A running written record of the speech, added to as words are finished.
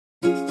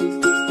Morning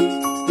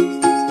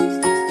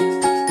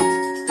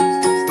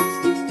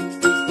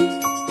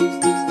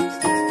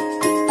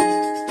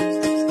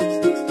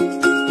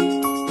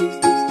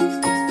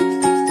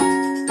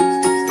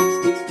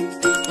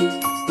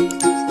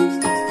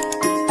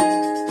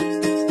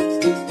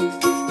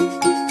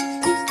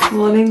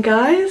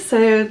guys,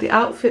 so the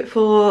outfit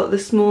for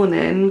this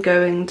morning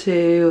going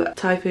to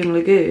Typhoon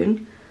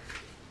Lagoon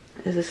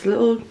is this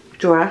little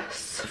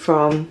dress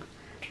from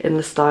In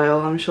the Style.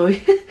 I'm sure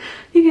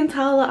you can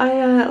tell that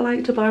I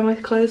like to buy my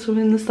clothes from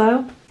In the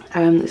Style.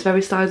 It's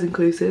very size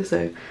inclusive,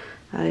 so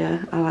I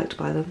like to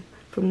buy them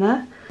from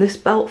there. This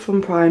belt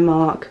from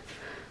Primark,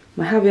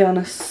 my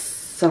Havaiana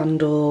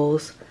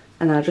sandals,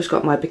 and I just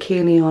got my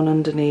bikini on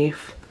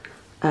underneath.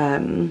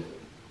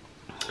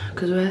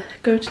 Because we're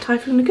going to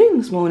Typhoon Lagoon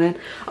this morning.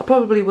 I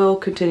probably will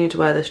continue to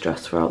wear this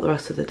dress throughout the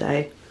rest of the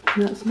day.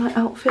 And that's my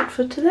outfit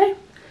for today.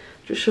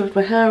 Just shoved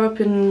my hair up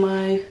in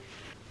my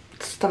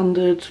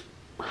standard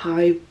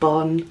high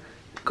bun.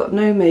 Got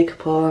no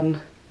makeup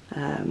on.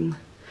 Don't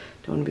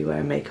want to be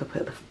wearing makeup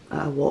at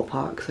the water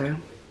park, so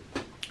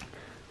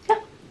yeah,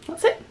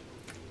 that's it.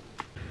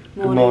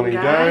 Good morning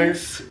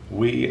guys.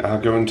 We are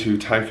going to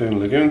Typhoon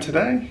Lagoon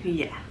today.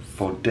 Yes.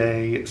 For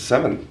day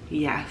 7.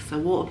 Yes, a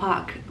water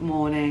park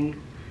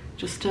morning.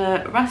 Just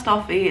to rest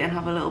off, eat and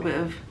have a little bit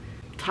of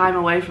time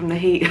away from the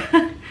heat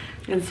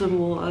in some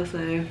water.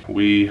 So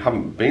we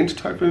haven't been to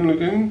Typhoon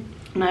Lagoon.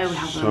 No, we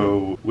haven't.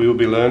 So we will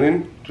be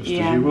learning just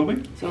as you will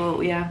be.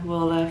 So yeah,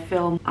 we'll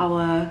film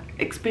our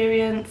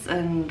experience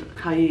and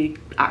how you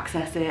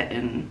access it,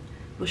 and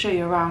we'll show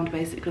you around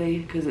basically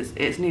because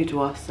it's new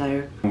to us.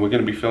 So we're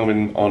going to be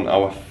filming on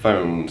our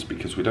phones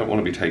because we don't want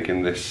to be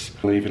taking this,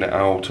 leaving it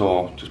out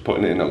or just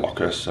putting it in a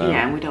locker. So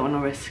yeah, and we don't want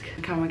to risk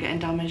the camera getting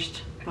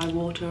damaged by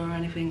water or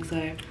anything,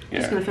 so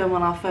just going to film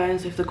on our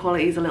phones. If the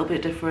quality is a little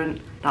bit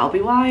different, that'll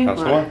be why. That's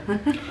why.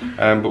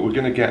 But we're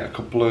going to get a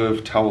couple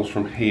of towels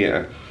from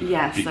here.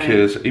 Yes.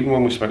 Because even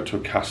when we spoke to a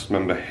cast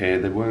member here,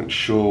 they weren't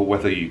sure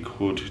whether you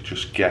could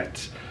just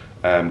get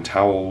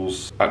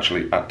towels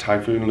actually at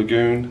Typhoon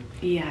Lagoon.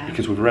 Yeah.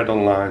 Because we've read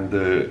online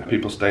the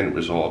people staying at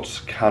resorts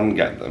can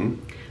get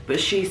them.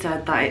 But she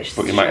said that it's.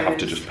 But you might have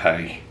to just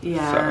pay.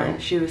 Yeah. So.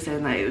 She was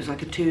saying that it was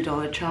like a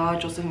 $2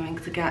 charge or something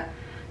to get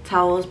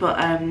towels, but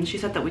she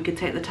said that we could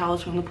take the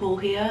towels from the pool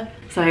here,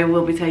 so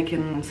we'll be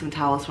taking some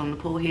towels from the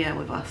pool here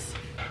with us.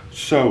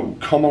 So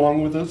come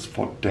along with us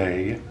for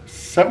day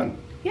 7.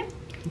 Yeah.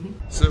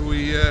 So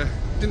we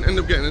didn't end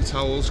up getting the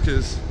towels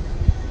because the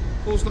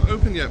pool's not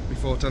open yet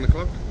before 10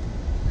 o'clock.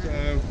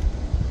 So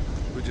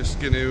we're just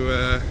going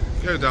to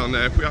go down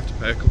there. If we have to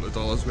pay a couple of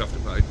dollars, we have to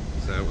pay.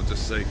 So we'll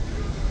just see.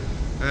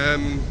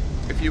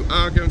 If you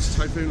are going to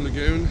Typhoon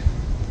Lagoon,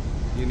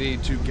 you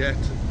need to get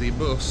the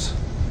bus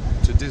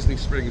to Disney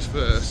Springs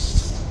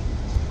first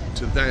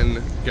to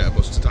then get a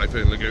bus to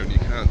Typhoon Lagoon. You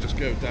can't just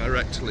go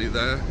directly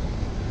there.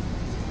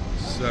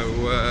 So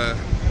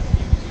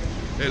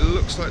it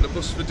looks like the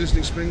bus for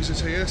Disney Springs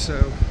is here,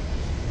 so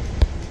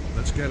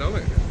let's get on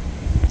it.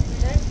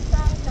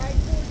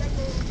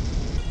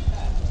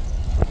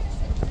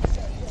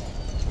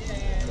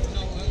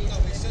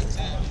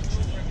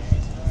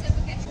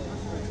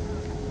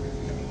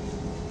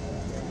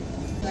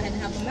 Go ahead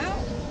and help them out.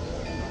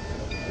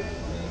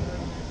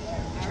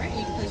 Alright,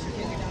 you can place your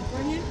finger down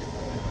for me.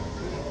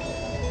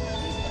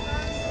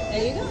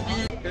 There you go.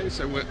 Okay,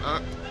 so we're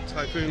at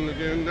Typhoon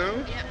Lagoon now.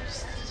 Yep.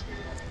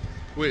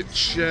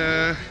 Which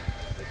I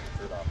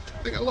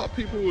think a lot of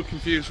people were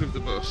confused with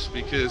the bus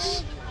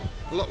because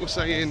a lot were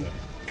saying,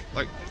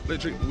 like,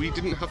 literally, we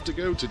didn't have to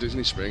go to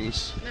Disney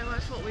Springs. No, I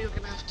thought we were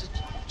going to have to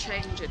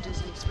change at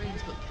Disney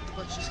Springs, but the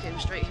bus just came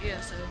straight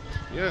here, so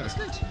yeah, that's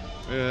good.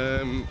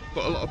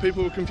 But a lot of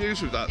people were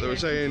confused with that. They were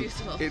saying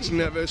it's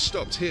never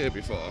stopped here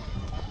before.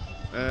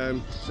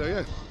 So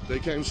yeah, they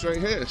came straight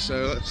here,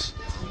 so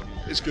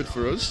it's good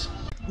for us.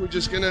 We're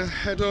just gonna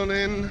head on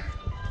in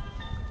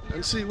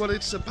and see what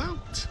it's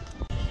about.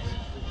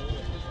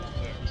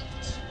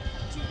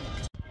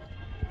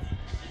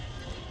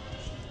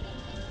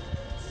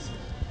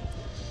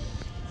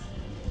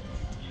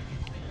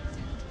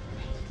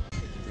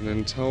 And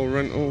then towel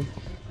rental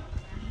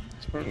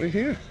is apparently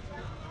here.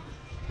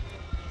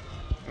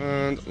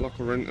 And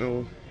locker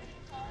rental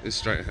is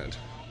straight ahead.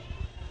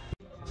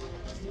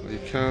 You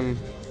can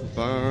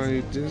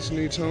buy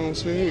Disney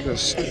towels here. We've got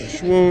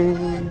Stitch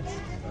One,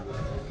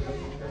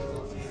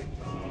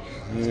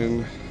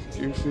 and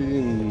Goofy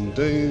and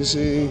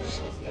Daisy.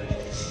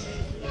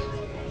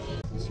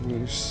 Some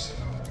nice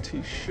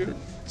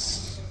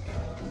t-shirts.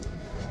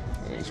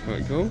 That's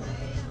quite cool.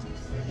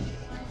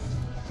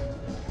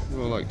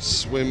 Or like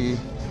swim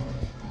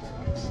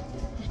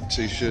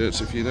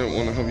t-shirts if you don't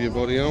want to have your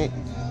body out.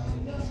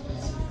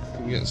 You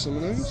can get some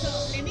of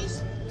those.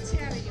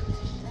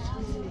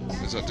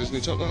 Is that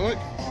Disney top that I like?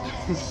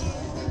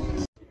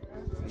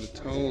 The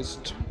towel's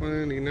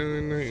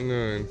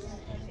 $29.99.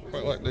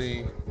 Quite like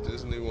the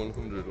Disney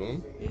 100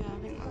 one. Yeah,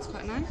 I think that's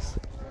quite nice.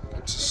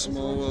 It's a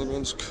Small World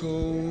one's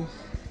cool.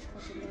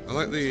 I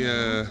like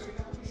the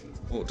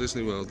Walt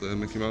Disney World, the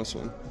Mickey Mouse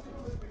one.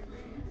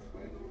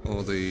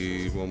 or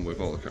the one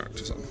with all the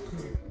characters on?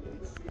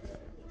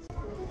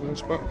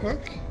 Nice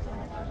backpack.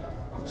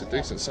 It's a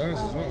decent size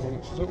as well. How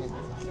much is that one?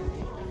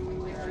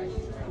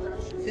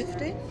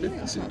 50?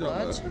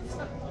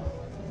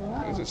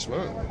 $50. Is it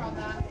smart?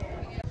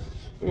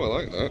 Oh, I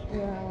like that.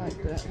 Yeah, I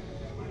liked it.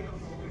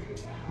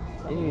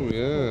 Oh,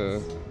 yeah.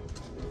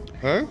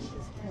 Huh?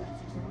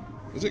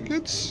 Is it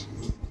kids?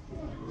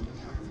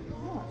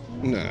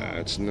 Nah,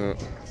 it's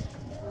not.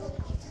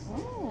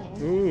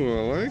 Oh, I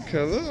like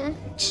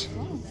that.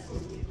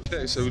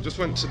 Okay, so we just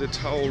went to the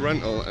towel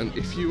rental, and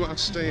if you are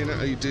staying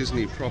at a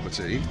Disney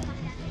property,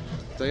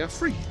 they are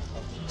free.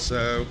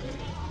 So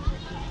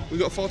we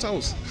got 4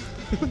 towels.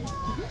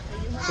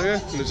 So yeah,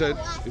 and they said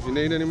if you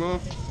need any more,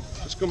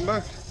 just come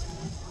back.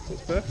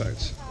 That's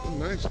perfect. Oh,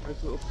 nice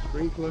little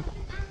sprinkler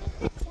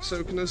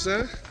soaking us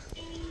there,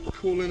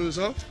 cooling us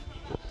off.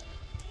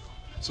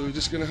 So we're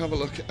just going to have a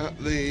look at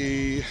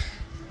the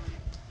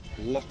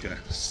locker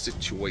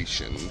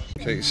situation.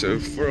 Okay, so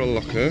for a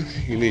locker,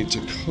 you need to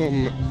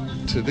come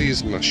to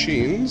these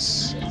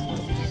machines.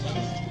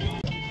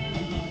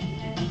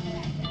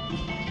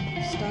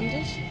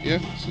 Standard? Yeah,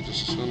 so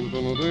just a standard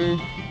one will do.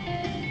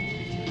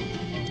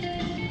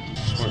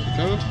 Swipe the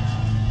card.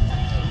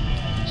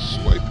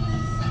 Swipe.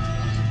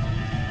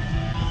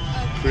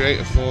 Create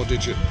a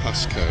 4-digit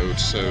passcode,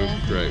 so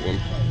create one.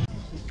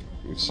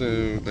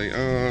 So they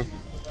are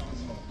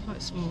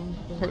Quite small.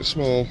 quite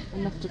small.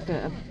 Enough to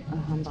get a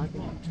handbag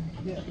in.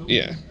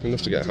 Yeah,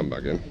 enough to get a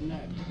handbag in.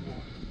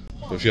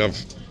 But if you have,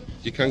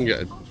 you can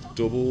get a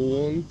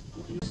double one.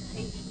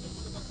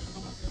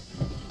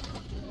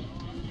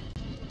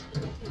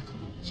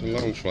 So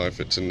Loungefly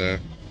fits in there,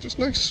 just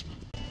nice.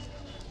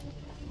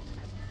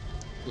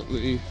 Got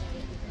the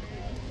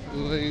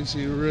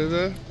lazy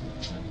river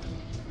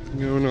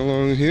going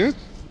along here.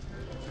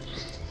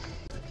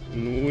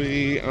 And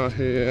we are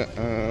here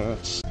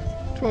at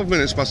 12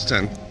 minutes past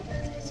 10.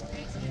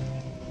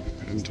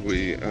 And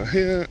we are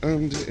here,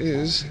 and it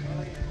is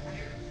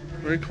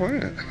very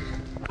quiet.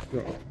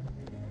 Got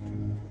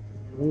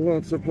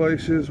lots of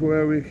places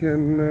where we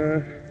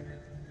can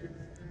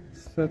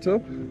set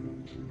up.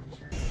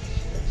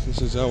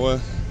 This is our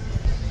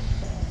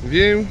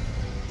view.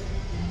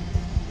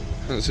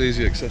 That's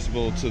easy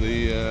accessible to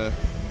the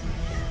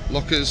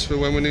lockers for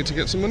when we need to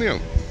get some money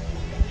out.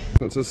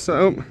 That's us set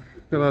up.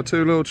 Got our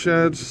 2 little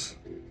sheds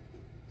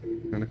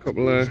and a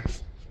couple of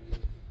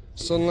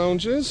sun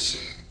lounges.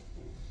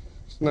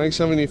 It's nice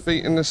having your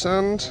feet in the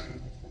sand.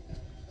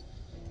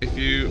 If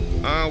you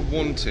are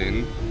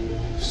wanting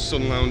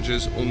sun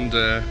lounges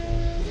under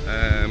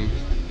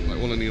like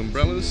one of the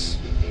umbrellas,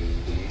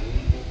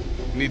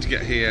 you need to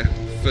get here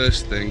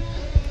first thing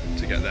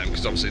to get them,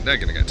 because obviously they're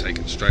going to get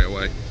taken straight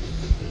away.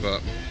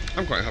 But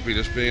I'm quite happy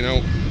just being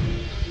out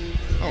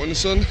in the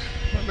sun.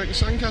 Might make a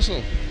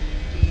sandcastle.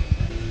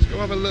 Let's go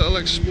have a little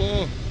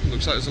explore.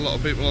 Looks like there's a lot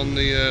of people on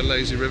the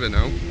lazy river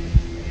now.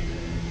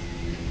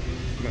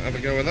 Might have a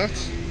go with that.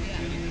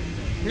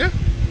 Yeah.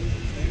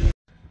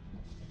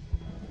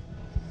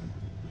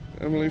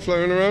 Emily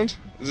floating around.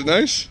 Is it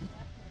nice?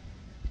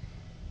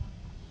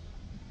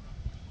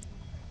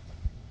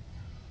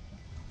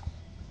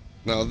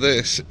 Now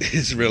this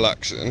is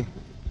relaxing,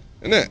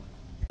 isn't it?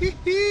 Hee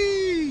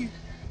hee!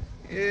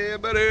 Yeah,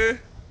 buddy!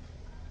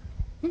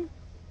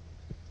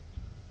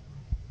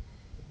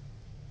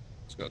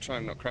 Just gotta try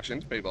and not crash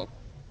into people.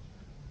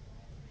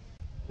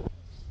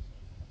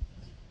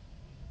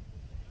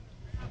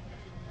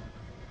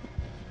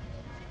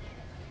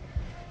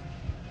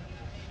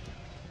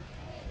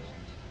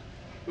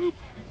 Oop.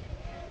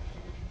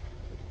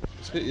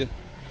 Just hit you.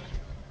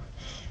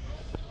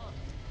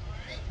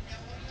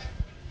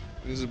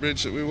 There's the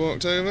bridge that we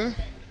walked over.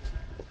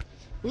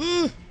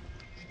 Ooh,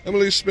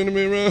 Emily's spinning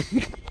me around.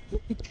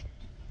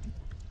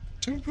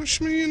 Don't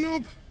push me, you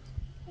knob.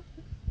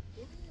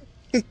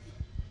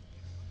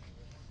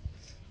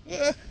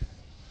 Yeah.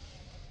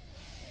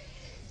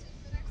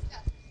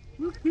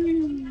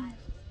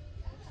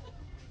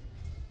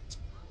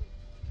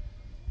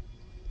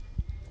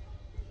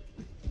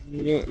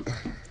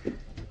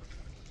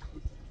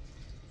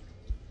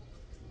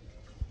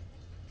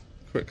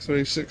 Quick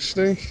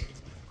 360.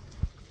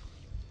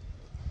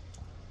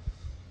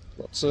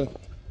 What's a...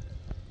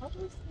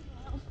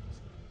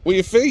 With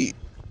your feet.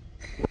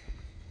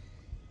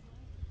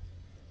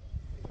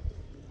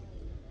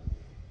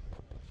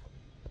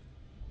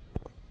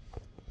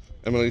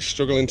 Emily's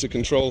struggling to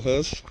control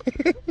hers.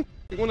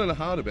 One of the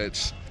harder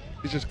bits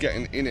is just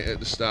getting in it at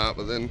the start,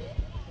 but then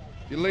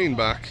you lean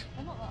back.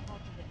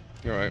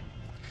 Alright.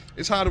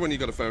 It's harder when you've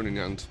got a phone in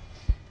your hand.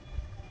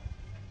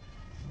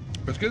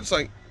 But it's good, it's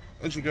like,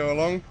 as you go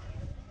along,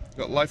 you've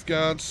got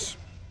lifeguards.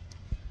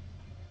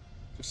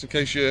 Just in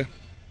case you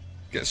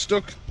get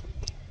stuck,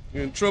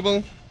 you're in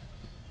trouble.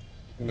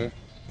 I'm gonna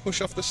push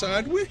off the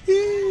side.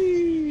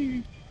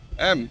 Whee!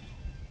 I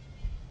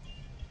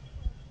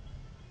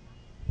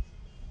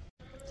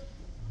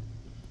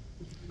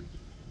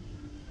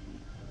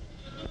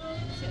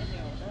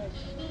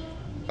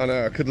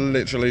know, I could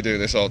literally do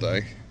this all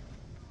day.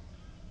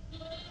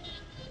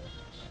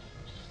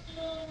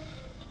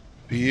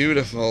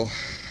 Beautiful.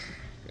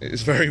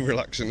 It's very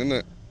relaxing, isn't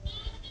it?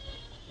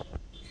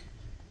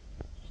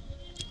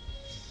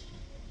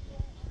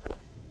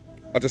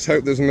 I just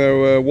hope there's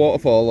no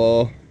waterfall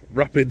or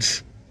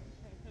rapids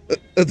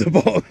at the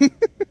bottom.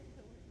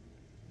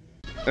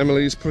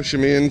 Emily's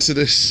pushing me into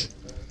this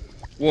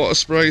water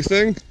spray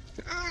thing.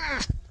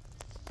 Ah!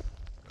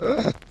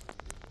 Ah!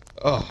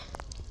 Oh,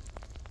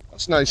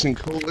 that's nice and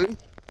cooling.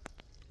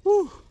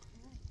 Whew.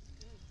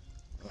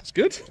 That's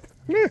good.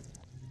 Yeah.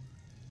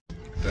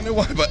 Don't know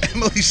why, but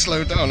Emily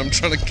slowed down. I'm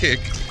trying to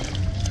kick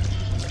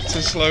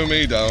to slow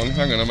me down.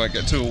 Hang on, I might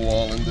get to a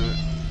wall and do it.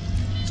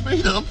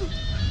 Speed up.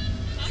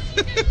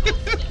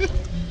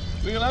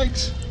 Look at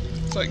that.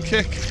 It's like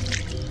kick.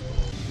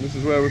 This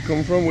is where we've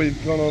come from. We've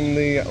gone on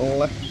the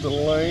left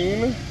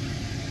lane.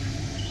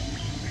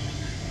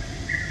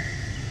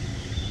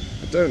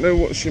 I don't know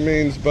what she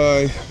means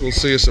by we'll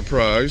see a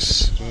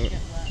surprise.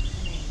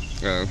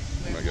 No, I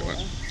might get one.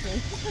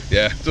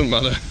 Yeah, doesn't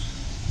matter.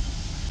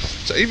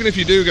 So even if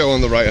you do go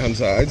on the right hand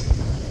side,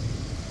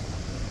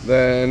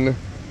 then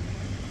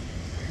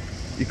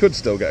you could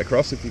still get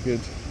across if you could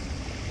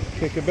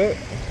kick a bit.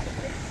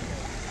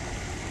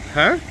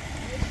 Huh?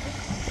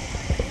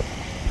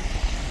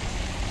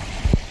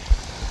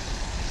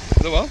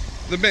 The what?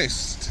 The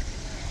mist.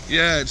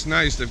 Yeah, it's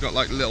nice. They've got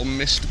like little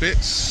mist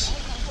bits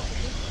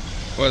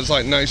where it's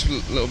like nice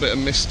little bit of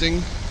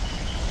misting.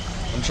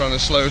 I'm trying to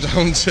slow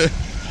down to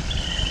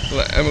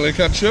let Emily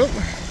catch up.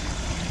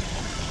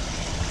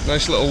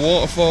 Nice little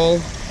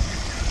waterfall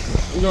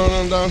going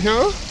on down here.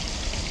 And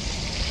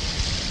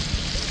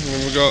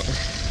then we've got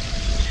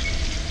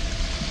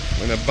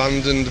an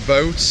abandoned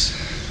boat.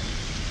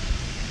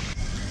 I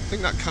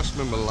think that cast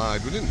member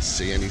lied. We didn't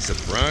see any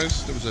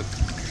surprise. There was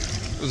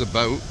a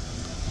boat.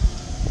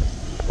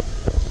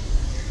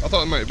 I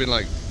thought it might have been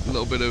like a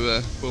little bit of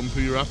a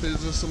bumpy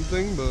rapids or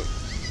something, but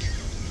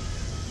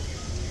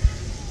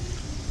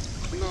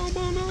no.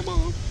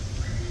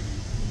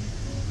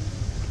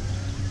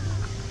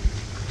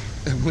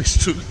 And we're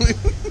struggling.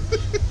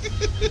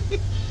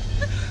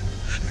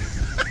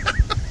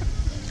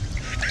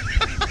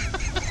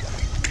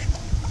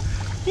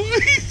 What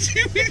are you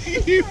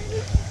doing, you?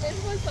 It's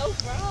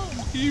myself round.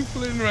 You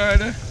Flynn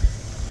Rider.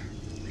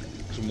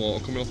 Some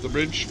water coming off the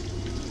bridge.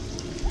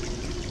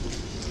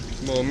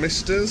 More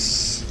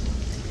misters.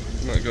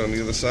 Might go on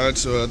the other side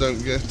so I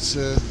don't get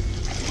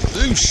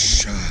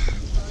douche.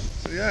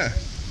 So yeah,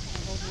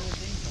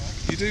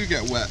 you do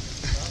get wet.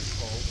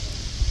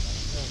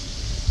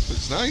 But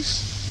it's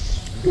nice.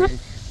 You can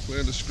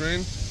clear the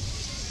screen.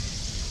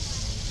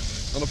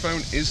 Well, the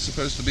phone is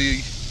supposed to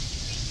be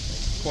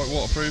quite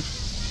waterproof.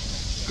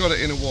 Got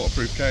it in a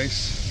waterproof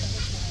case.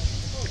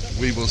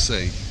 We will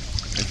see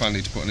if I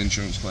need to put an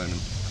insurance claim in.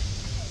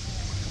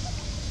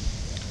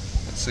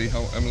 Let's see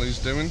how Emily's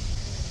doing.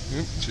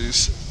 Yep,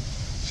 she's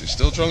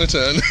still trying to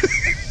turn.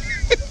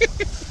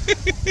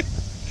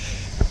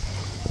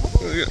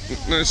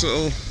 Nice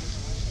little.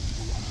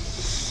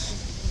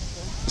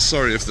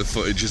 Sorry if the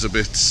footage is a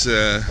bit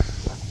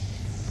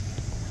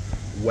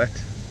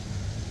wet.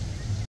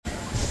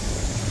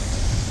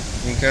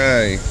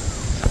 Okay.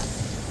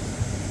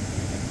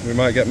 We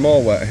might get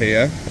more wet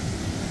here.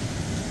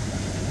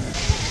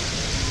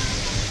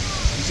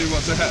 You see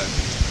what's ahead?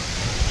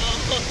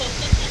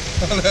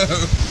 I know. I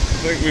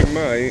think we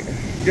might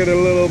get a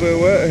little bit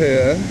wet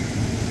here.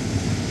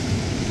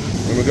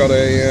 And we've got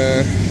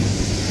a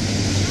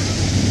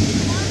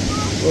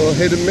little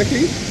hidden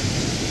Mickey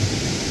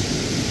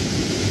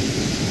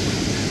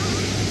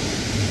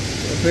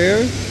up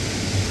here.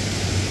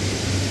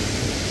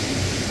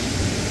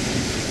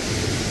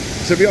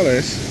 To be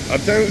honest, I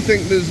don't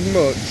think there's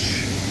much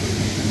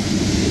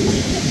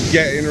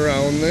getting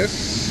around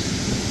this.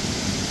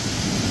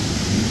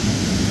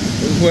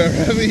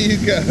 Wherever you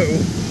go,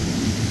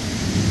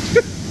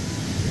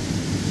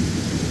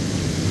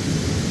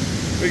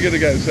 we're gonna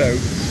get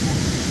soaked.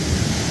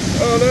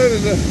 Oh no,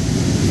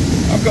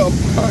 I've got a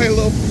pile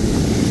up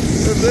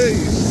of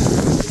these.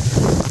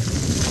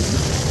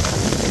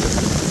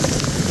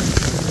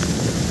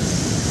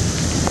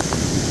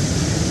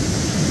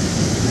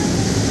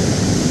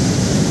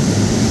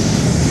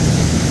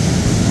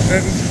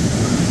 And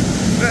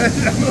there's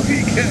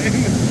Emily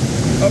getting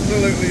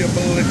absolutely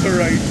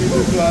obliterated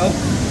as well.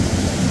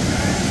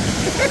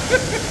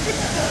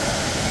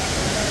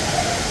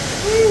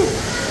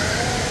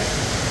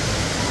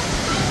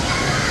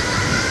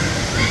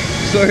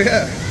 So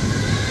yeah,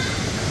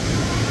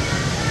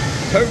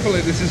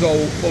 hopefully this is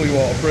all fully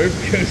waterproof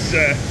because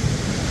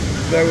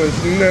there was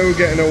no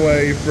getting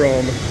away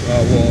from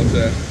our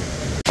water.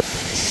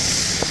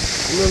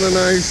 Another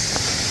nice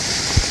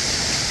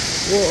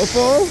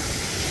waterfall.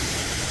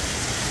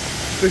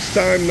 This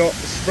time not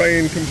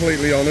spraying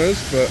completely on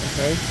us, but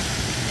hey,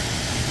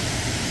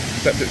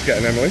 except it's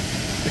getting Emily.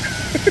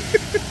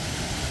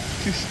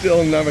 She's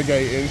still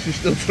navigating, she's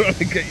still trying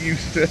to get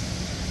used to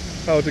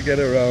how to get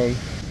around.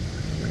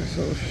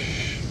 So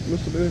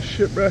must have been a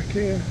shipwreck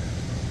here.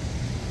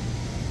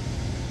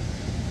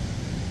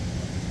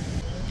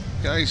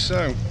 Okay,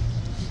 so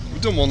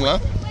we've done one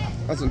lap,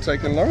 hasn't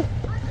taken long.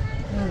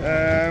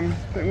 I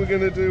think we're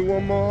going to do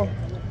one more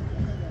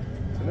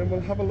and then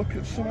we'll have a look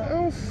at something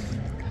else.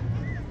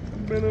 A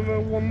bit of a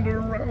wander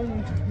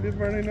around, it'll be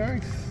very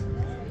nice.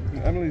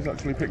 And Emily's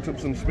actually picked up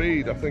some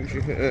speed. I think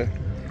she hit a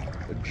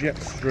jet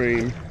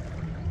stream.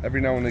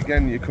 Every now and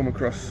again you come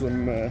across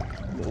some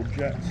little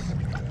jets.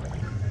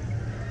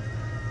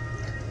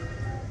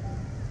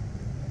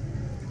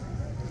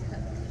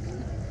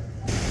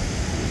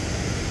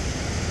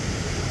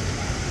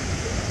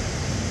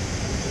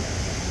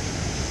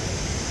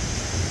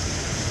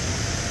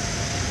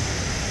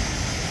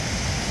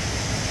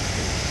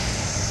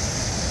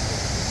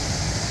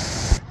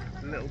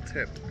 Little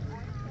tip.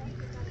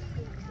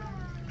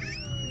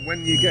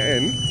 When you get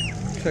in,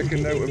 take a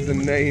note of the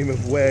name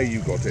of where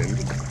you got in,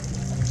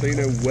 so you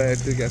know where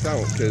to get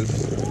out, because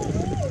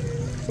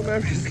some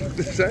areas look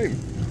the same.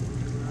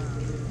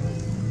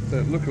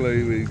 So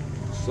luckily we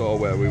saw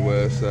where we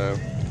were, so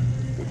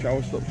which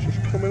our stop's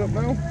just coming up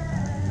now.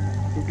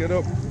 We'll get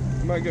up.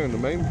 We might go in the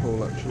main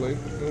pool actually.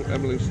 Oh,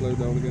 Emily slowed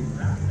down again.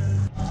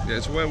 Yeah,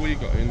 it's where we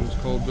got in. It's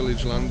called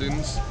Village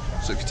Landings.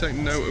 So if you take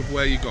note of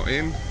where you got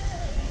in,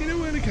 you know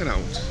where to get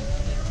out.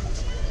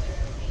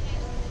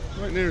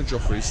 Right near a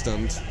Joffrey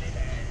stand.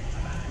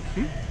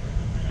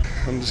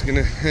 I'm just going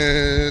to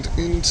head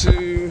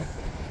into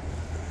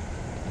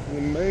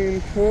the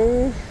main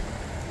pool.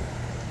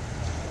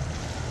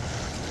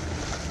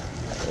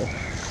 Oh,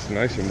 it's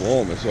nice and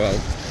warm as well.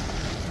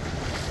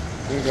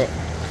 We've got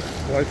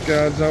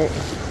lifeguards out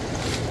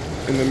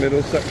in the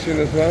middle section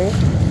as well.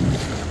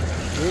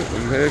 Oh,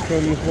 and here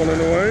comes one of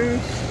the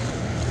waves.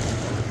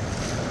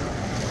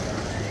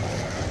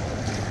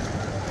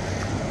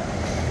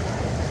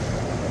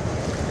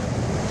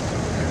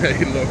 They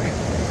look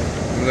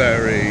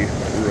very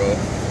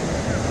rough.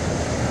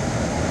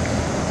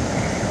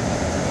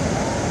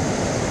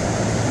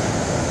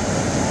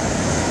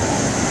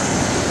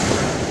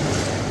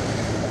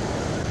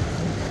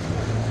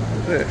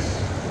 This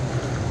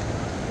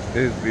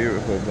is a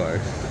beautiful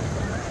place.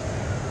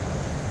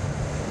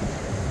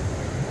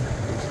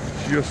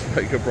 It's just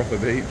like a proper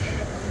beach.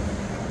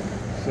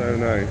 So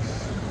nice.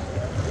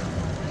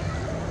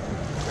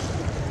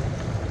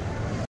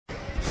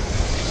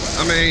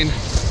 I mean,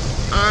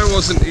 I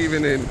wasn't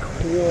even in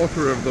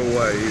quarter of the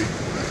wave,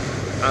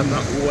 and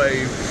that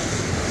wave,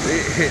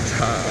 it hit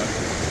hard.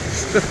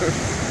 So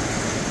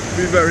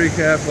be very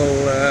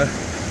careful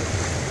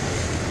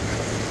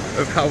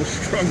of how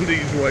strong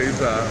these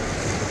waves are.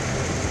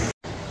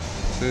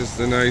 There's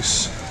the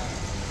nice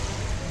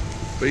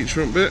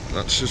beachfront bit.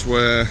 That's just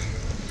where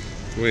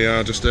we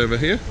are, just over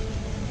here.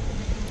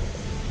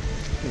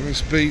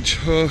 Nice beach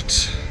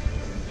hut.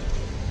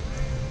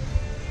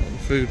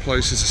 Food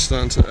places are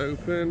starting to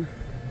open.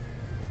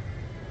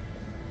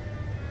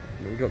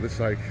 We've got this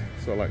like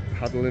sort of like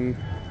paddling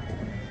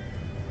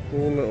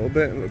pool a little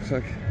bit. It looks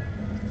like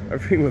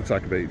everything looks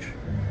like a beach.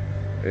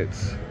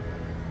 It's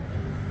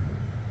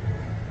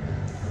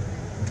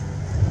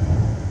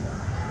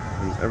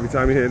and every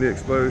time you hear the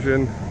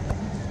explosion,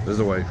 there's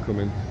a wave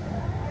coming.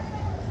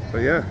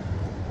 But yeah,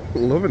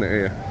 loving it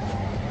here.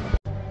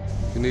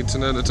 If you need to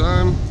know the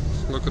time,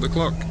 look at the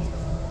clock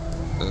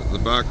at the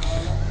back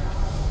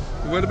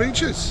where the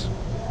beach is.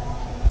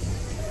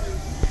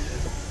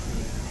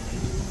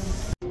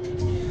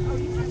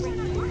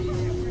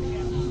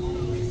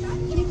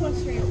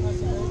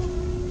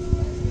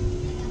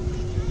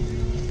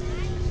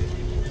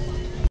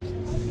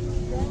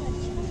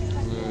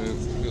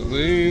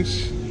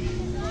 These,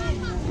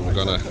 and we've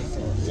got a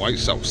white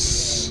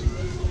sauce,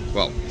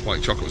 well,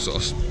 white chocolate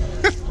sauce.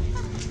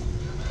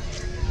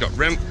 Got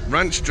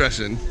ranch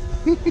dressing.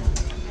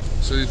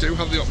 So you do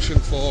have the option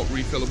for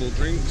refillable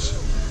drinks,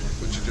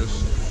 which are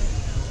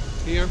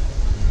just here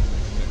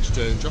next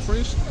to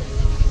Joffrey's.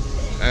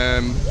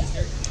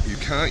 You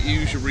can't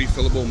use your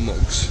refillable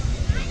mugs.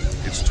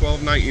 It's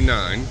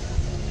 $12.99.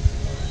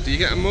 Do you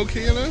get a mug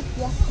here now?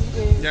 Yes,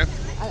 you do. Yeah.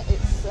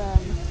 It's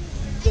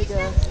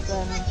bigger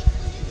than.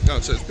 No,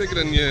 so it's bigger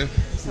than your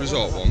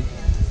resort one.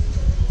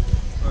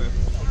 Oh, yeah.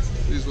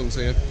 These ones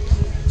here.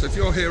 So if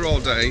you're here all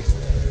day,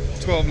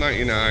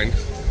 $12.99.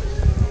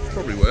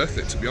 Probably worth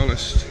it, to be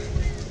honest.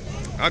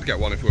 I'd get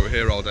one if we were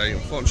here all day.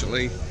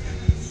 Unfortunately,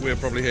 we're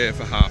probably here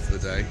for half the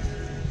day.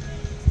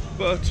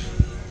 But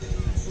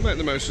we'll make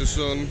the most of the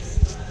sun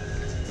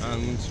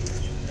and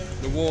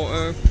the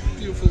water.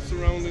 Beautiful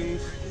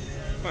surroundings.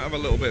 Might have a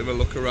little bit of a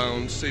look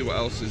around, see what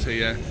else is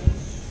here.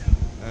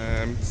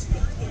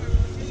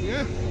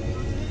 Yeah.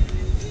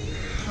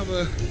 Have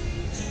a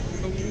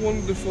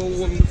wonderful,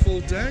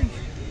 wonderful day.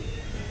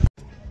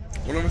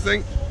 One other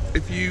thing,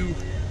 if you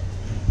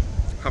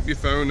have your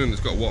phone and it's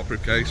got a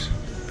waterproof case,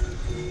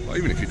 or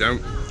even if you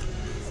don't,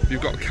 if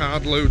you've got a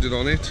card loaded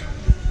on it,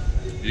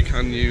 you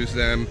can use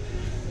them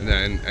and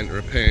then enter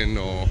a PIN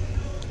or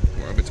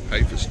whatever to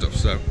pay for stuff.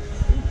 So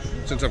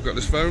since I've got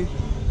this phone,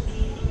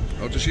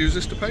 I'll just use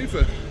this to pay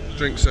for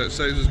drinks, so it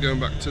saves us going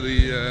back to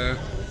the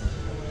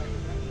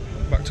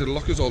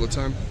lockers all the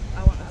time.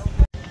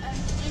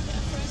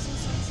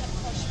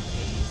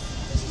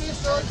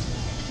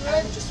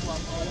 Just one.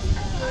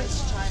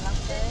 Ice chai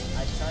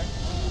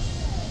latte.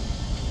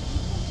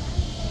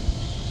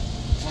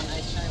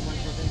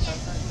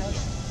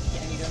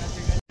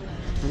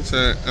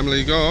 So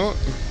Emily got.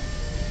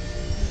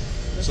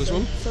 What's this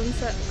one?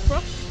 Sunset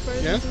Crush.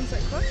 Frozen Yeah.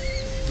 Sunset Crush.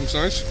 Looks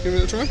nice. Give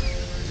it a try.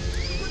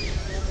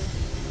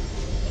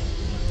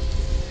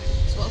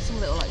 It's got some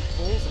little like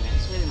balls in it.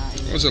 It's really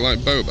nice. Was it like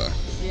boba?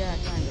 Yeah,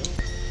 kind of.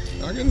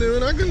 I can do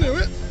it. I can do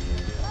it.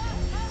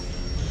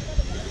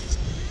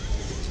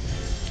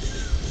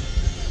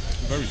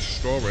 Very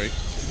strawberry.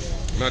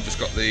 And I just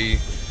got the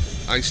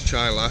iced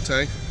chai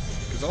latte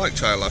because I like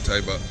chai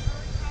latte, but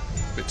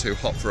a bit too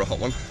hot for a hot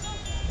one.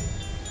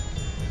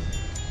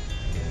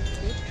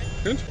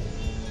 Good. Yeah,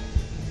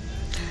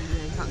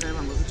 you can't go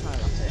wrong with a chai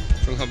latte.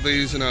 So we'll have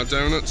these in our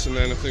donuts, and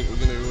then I think we're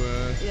going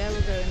to Yeah,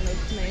 we'll go in the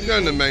main. go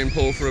in the main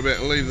pool for a bit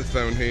and leave the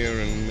phone here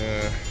and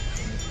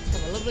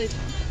Have a lovely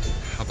time.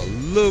 have a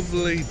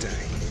lovely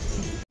day.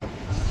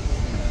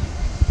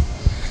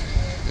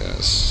 Yeah,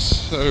 it's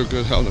so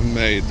good how they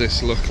made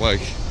this look like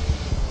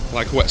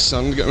wet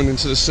sand going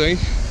into the sea.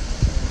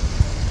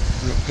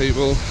 We've got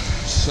people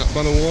sat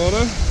by the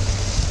water.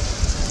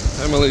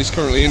 Emily's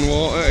currently in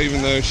water,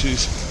 even though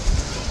she's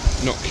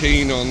not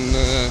keen on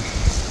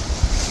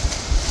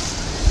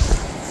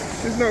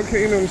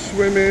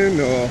swimming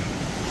or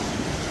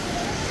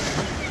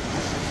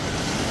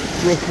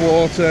rough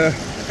water,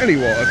 any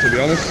water to be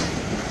honest.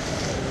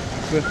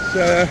 But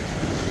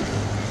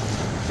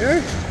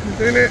yeah, I'm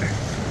doing it.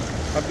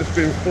 I've just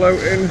been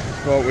floating,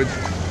 thought we'd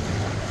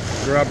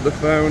grab the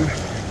phone.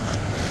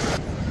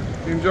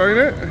 You enjoying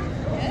it?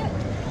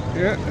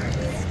 Yeah.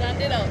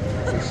 Standing up.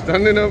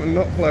 Standing up and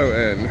not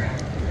floating.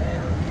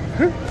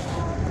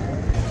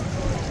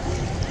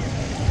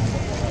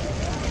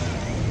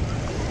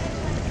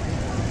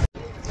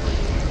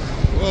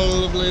 What a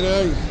lovely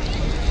day.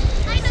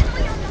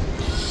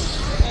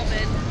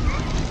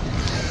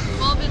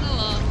 Bobbing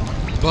along.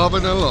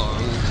 Bobbing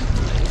along.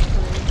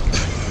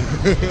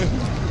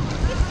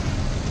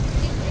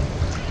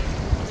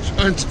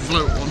 Trying to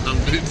float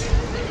one-handed.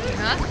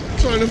 Huh?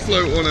 Trying to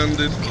float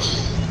one-handed.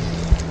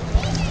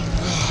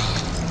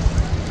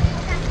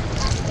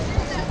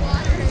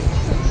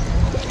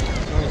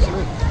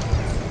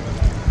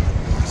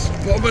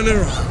 Bobbing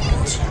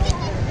around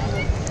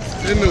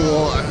in the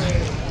water.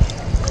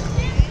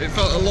 It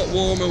felt a lot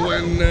warmer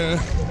when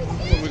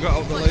we got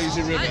out the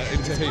lazy river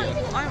into here.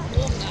 I'm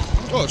warm now.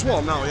 Oh, it's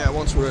warm now, yeah,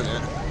 once we're in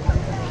it.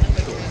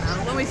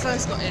 When we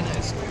first got in, it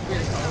was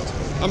really cold.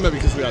 And maybe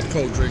because we had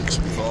cold drinks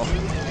before.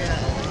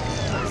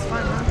 Yeah. It's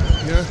fine now.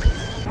 Yeah.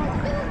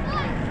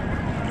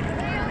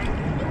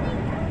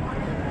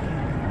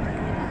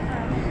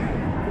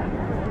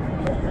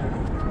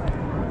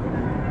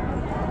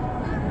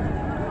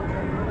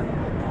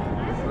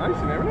 It's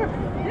nice in here, isn't it?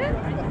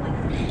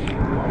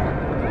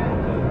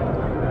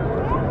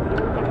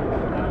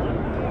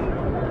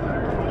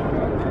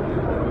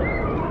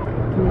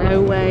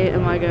 No way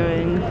am I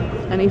going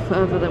any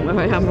further than where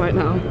I am right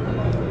now,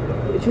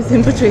 which is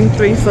in between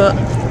 3 foot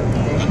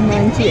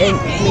 98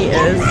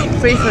 meters,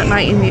 3 foot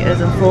 90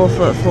 meters and 4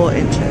 foot 4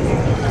 inches.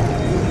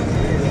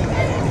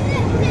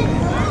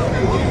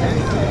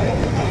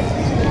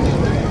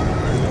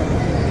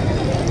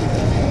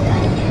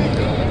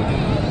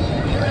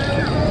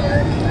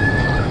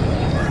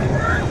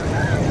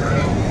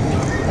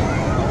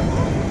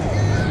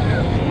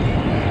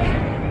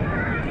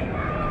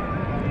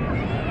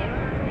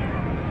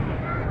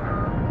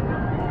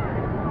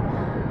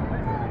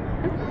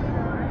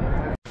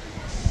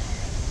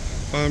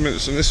 Five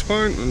minutes from this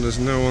point and there's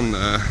no one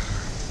there.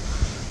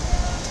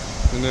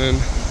 And then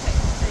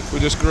we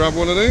just grab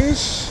one of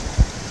these.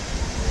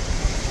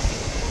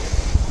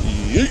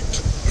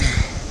 Yeet!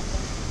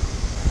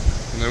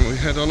 And then we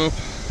head on up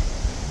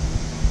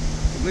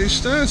these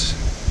stairs.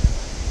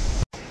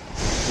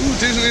 Ooh,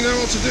 Disney know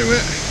how to do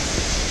it.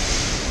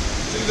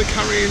 Do the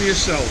carrying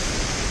yourself.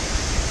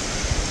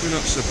 We're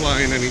not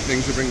supplying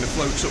anything to bring the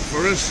floats up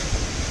for us.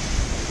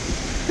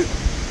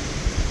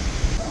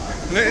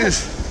 And it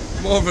is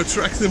more of a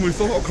trek than we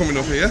thought coming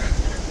up here.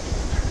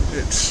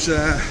 It's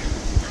you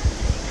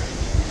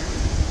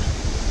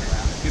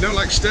don't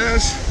like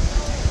stairs,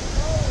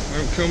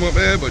 don't come up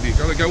here, but you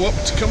gotta go up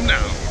to come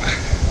down.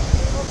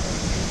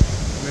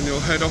 And then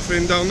you'll head off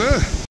in down there.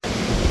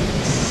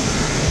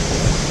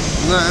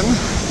 And then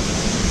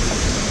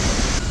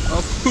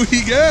off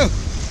we go.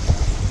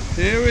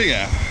 Here we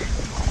go.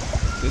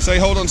 They say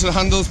hold on to the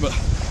handles, but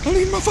I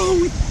need my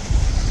phone.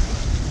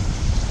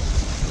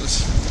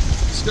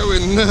 Let's go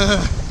in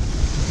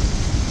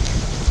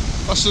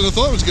faster than I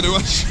thought I was going to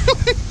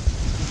actually.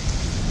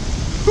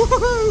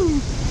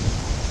 Woohoo!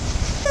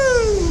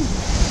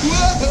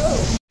 Whoa!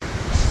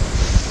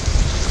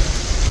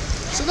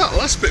 So that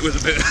last bit was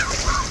a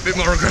bit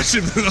more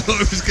aggressive than I thought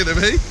it was going to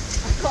be. I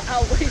got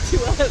out way too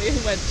early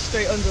and went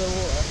straight under the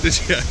water. Did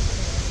you?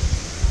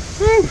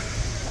 Woo!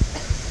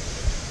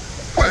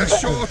 Quite a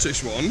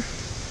shortish one.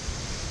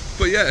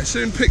 But yeah, it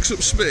soon picks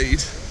up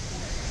speed.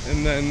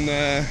 And then,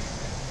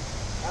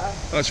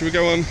 oh, should we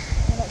go on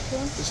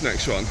this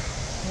next one?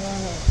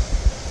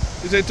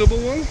 Is it a double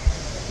one?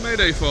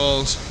 Mayday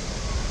Falls.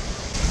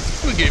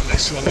 We'll give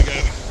this one a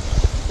go.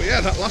 But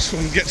yeah, that last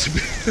one gets a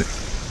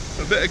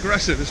bit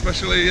aggressive,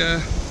 especially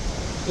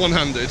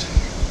one-handed.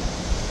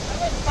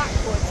 I went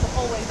backwards the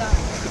whole way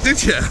down.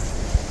 Did you?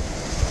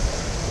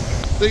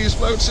 These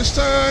floats this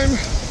time.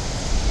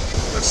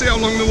 Let's see how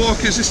long the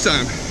walk is this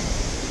time.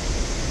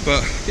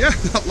 But yeah,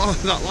 that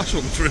last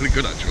one was really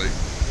good actually.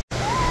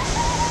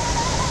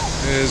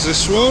 Here's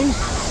this one.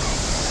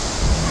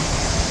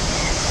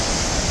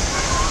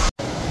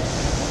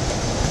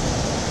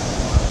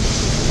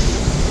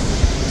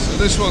 So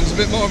this one's a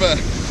bit more of a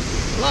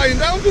lying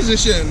down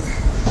position.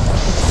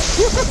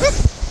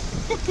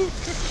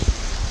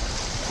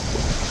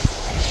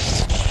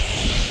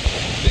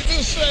 It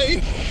does say,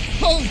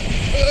 hold,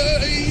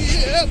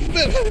 yeah,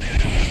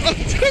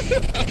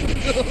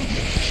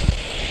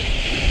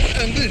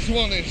 and this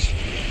one is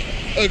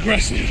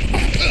aggressive.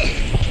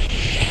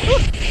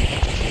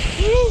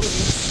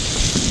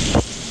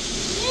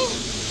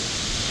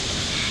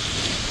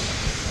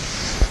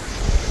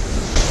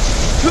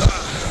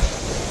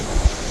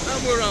 And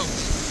we're out.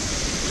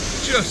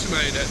 Just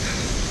made it.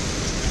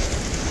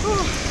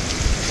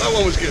 That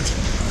one was good.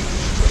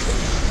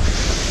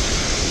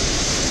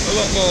 A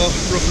lot more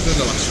rougher than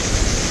the last one.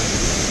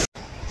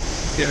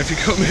 Yeah, if you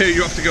come here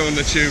you have to go on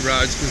the tube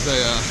rides because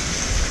they are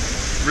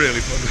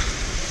really fun.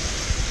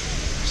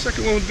 The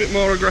second one was a bit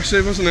more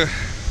aggressive, wasn't it?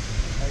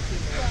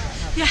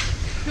 Yeah,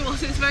 it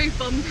was. It's very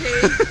bumpy.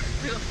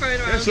 We got thrown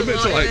around Some a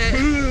bits lot. are like,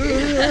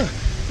 Yeah.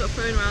 Got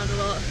thrown around a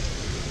lot.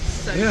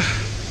 So yeah.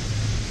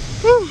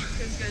 Woo.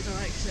 goes I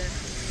liked it.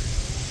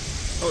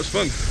 That was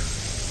fun.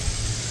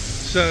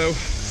 So, Let's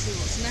see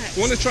what's next. I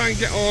want to try and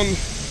get on.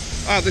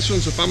 This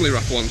one's a family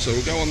wrap one, so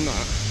we'll go on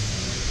that.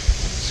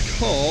 It's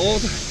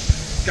called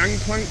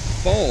Gangplank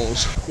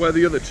Falls, where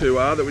the other two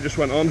are that we just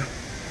went on.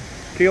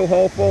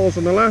 Keelhaul Falls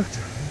on the left,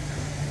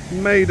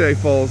 Mayday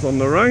Falls on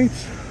the right.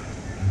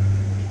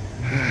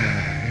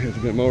 Here's a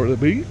bit more of the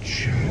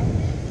beach.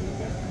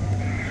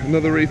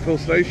 Another refill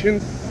station.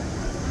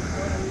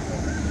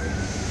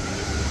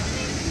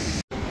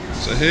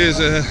 So here's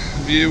a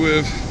view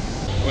of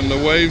when the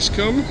waves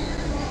come.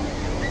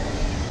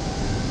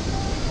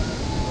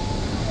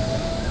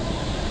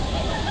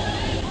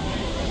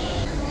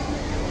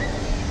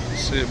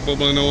 See it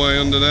bubbling away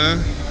under there.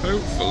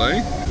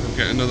 Hopefully we'll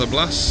get another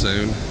blast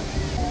soon.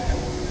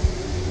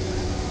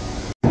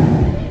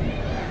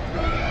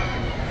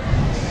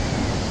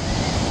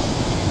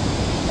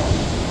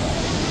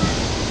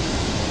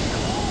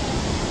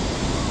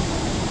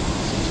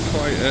 It's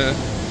quite a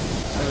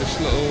nice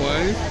little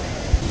wave.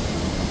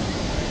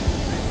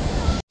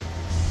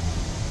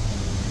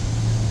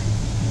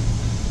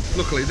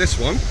 Luckily this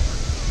one,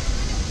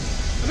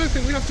 I don't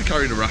think we have to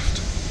carry the raft.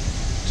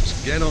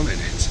 Just get on in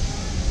it.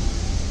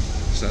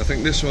 So I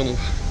think this one will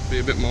be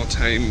a bit more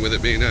tame with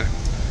it being a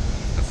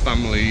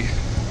family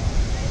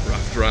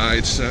raft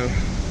ride, so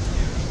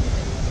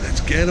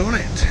let's get on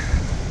it.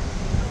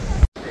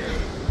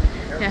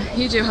 Yeah,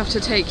 you do have to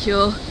take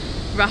your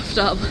raft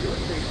up.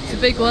 It's a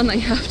big one that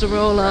you have to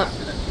roll up.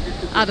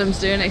 Adam's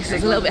doing it because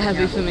it's a little bit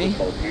heavy for me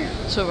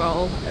to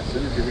roll. As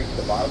soon as you reach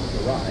the bottom of the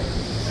ride,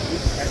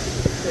 keep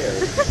catching the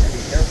stairs and be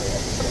careful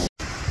of them.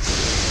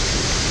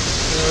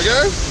 There we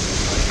go.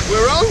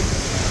 We're on.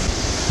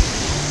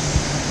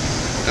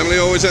 Emily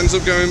always ends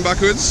up going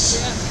backwards.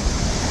 Yeah.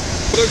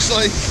 Looks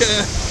like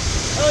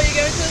Oh, you're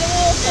going to the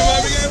waterfall? you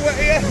might be getting wet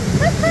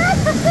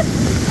here.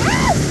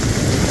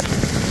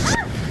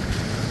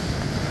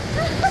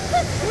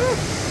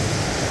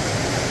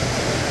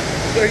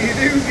 So you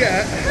do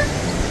get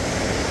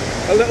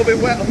a little bit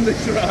wet on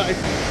this ride.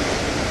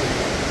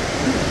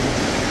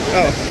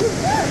 Oh.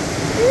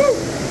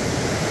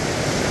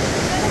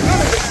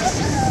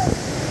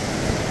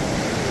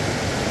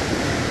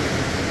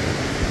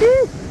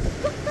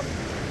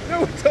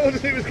 No one told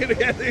us it was going to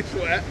get this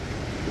wet.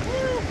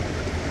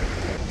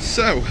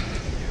 So,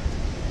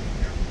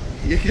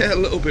 you get a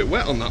little bit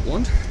wet on that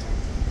one.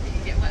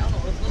 You get wet on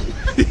all of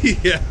them.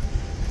 Yeah.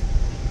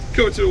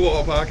 Come to a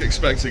water park,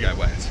 expect to get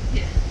wet.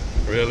 Yeah.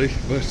 Really,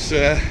 but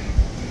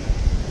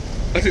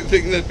I didn't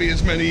think there'd be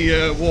as many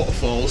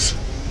waterfalls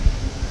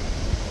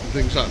and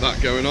things like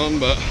that going on,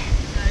 but No,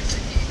 so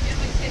if your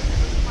kids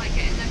doesn't like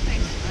getting their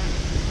face wet,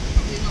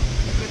 probably not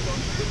a good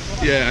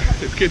one. yeah,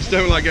 if kids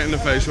don't like getting their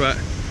face wet,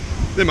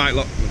 they might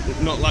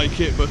not like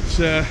it, but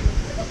to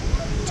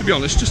be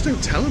honest, just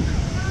don't tell them.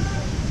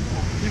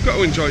 You've got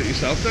to enjoy it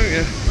yourself, don't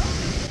you?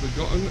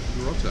 Forgotten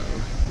Grotto.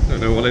 Don't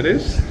know what it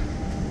is.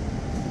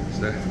 It's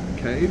a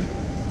cave.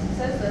 It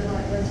says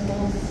there's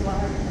more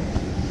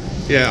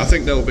slides. Yeah, I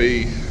think there'll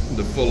be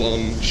the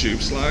full-on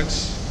tube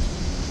slides.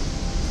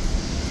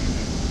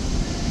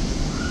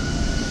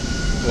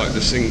 Like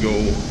the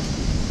single,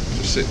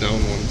 just sit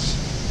down ones.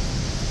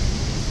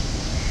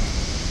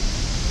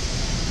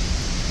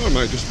 Or it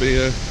might just be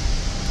a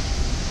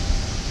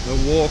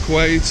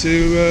walkway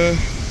to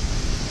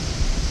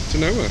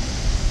nowhere.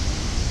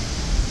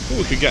 Oh,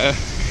 we could get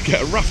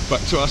a raft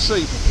back to our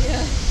seat.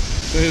 Yeah.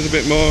 So here's a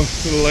bit more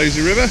of the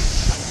lazy river.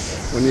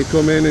 When you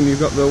come in and you've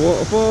got the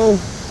waterfall.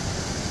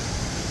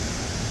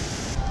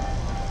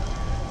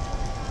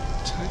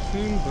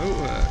 Typhoon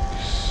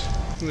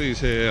Boatworks. These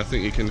here I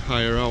think you can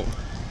hire out.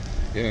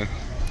 Yeah.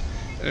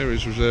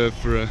 area's reserved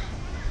for a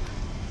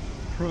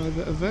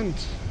private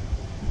event.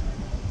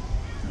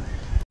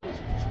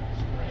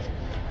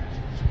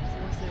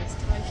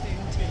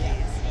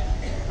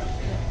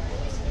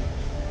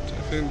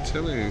 Typhoon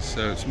Tilly's,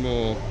 so it's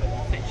more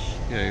Fish.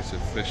 yeah, it's a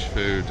fish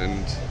food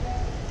and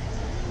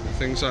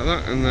things like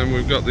that. And then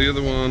we've got the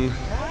other one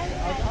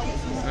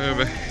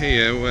over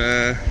here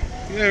where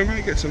we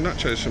might get some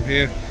nachos from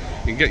here.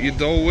 You can get your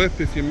Dole Whip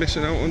if you're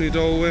missing out on your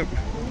Dole Whip.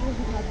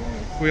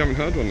 We haven't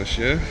had one this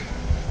year.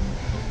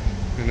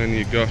 And then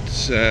you got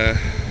so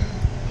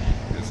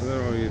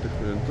there are your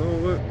different Dole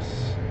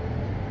Whips,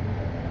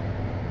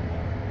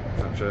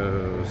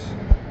 nachos,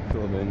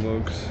 fillable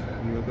mugs,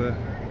 another.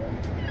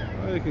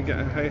 Oh, you can get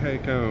a hey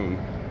cone.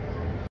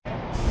 I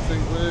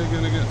think we're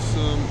gonna get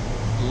some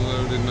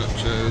loaded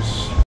nachos.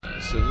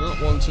 So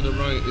that one to the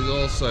right is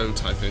also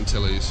Typhoon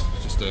Tilly's,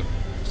 just a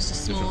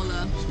smaller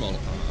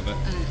part of it.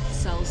 And it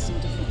sells some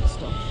different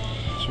stuff.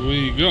 So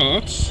we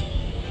got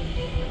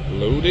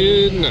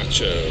loaded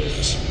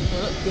nachos.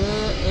 Look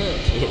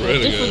good. Look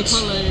really different good.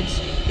 coloured.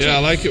 Yeah, I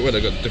like it when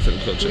they got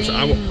different colours.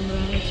 I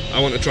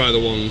Red. want to try the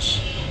ones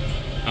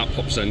at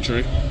Pop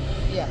Century.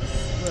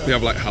 Yes. We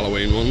have like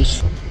Halloween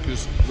ones.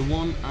 Because the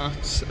one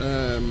at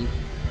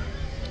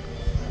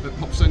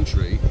Pop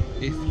Century,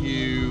 if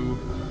you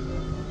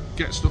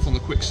get stuff on the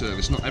quick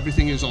service, not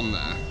everything is on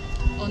there.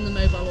 On the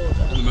mobile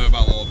order. On the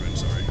mobile ordering,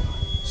 sorry.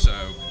 So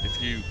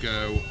if you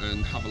go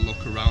and have a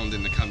look around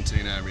in the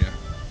canteen area,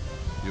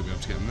 you'll be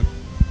able to get them.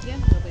 Yeah,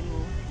 there'll be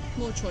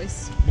more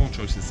choice. More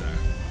choices there.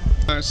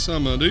 Nice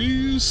some of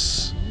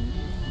these.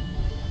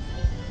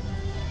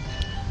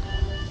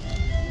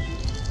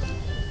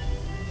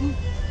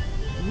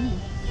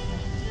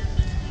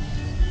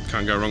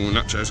 Can't go wrong with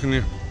nachos, can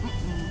you?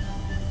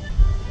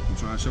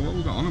 So what have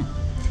we got on them?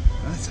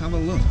 Let's have a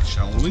look,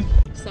 shall we?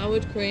 Sour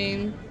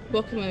cream,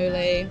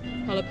 guacamole,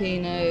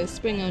 jalapenos,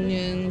 spring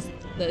onions,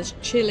 there's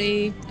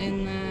chilli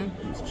in there,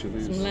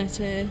 some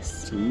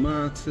lettuce,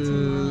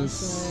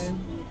 tomatoes, tomato,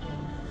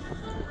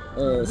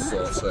 all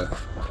sorts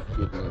of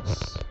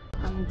goodness.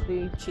 and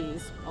the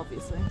cheese,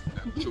 obviously.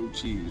 Nacho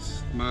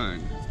cheese.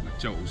 Mine,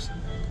 nachos.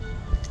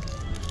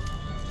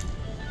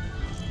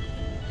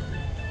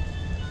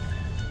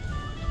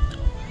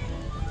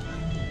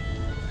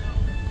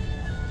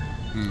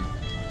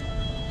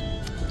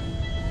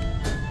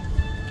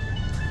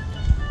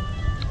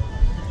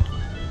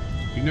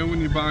 You know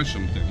when you buy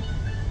something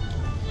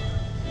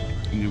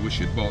and you wish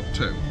you'd bought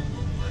two?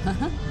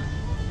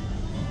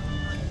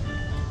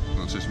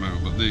 That's this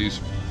moment, but these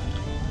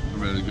are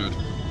really good.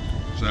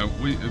 So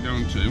we are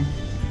going to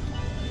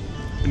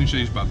finish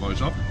these bad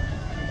boys up.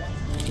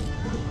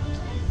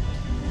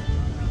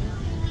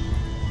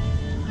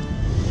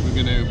 We're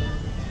going to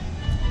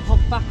Hop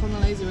back on the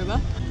lazy river.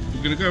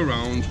 We're going to go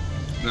round,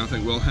 and I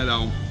think we'll head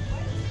out,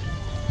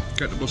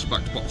 get the bus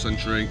back to Pop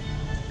Century,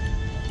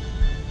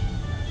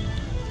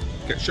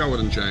 get showered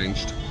and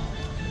changed,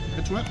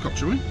 head to Epcot,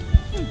 shall we?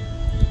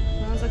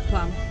 Sounds like a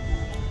plan.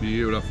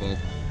 Beautiful.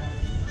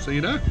 See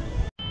you there.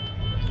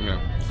 Yeah,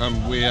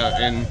 and we are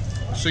in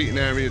a seating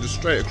area just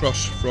straight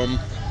across from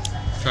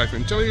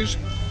Typhoon Tilly's,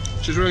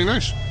 which is really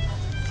nice.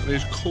 Got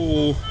these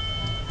cool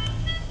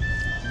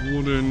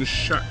wooden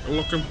shack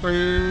looking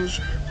things,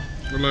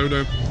 a load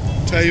of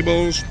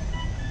tables,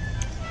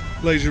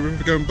 lazy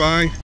river going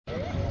by,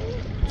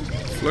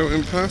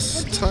 floating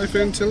past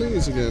Typhoon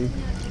Tilly's again.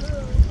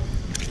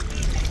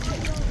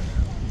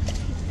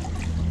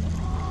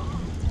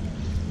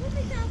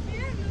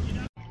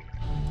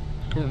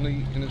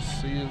 Currently in a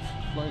sea of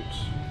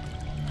floats.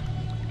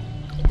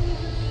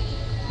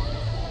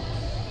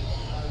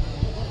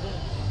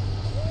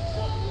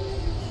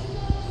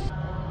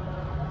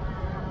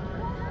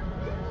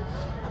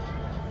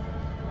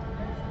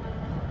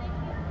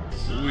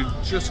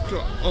 We've just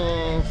got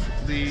off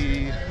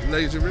the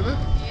lazy river,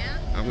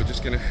 and we're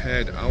just going to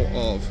head out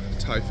of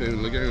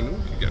Typhoon Lagoon. Oh,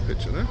 you can get a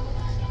picture there.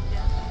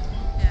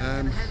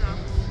 Head off,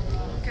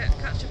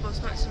 catch a bus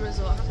back to the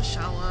resort, have a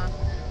shower,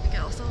 and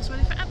get ourselves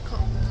ready for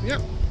Epcot.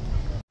 Yep.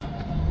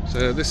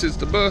 So this is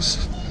the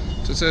bus.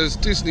 So it says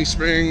Disney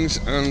Springs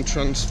and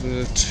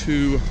transfer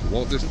to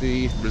Walt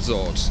Disney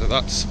Resort. So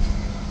that's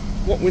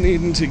what we're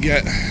needing to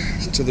get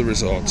to the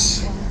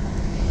resorts.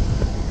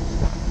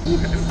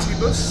 Empty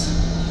bus,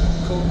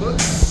 cold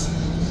bus.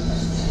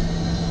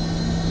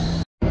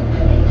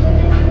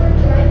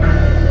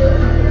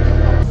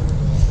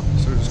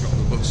 So we just got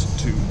the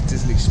bus to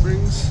Disney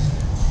Springs.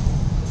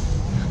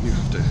 You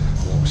have to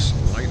walk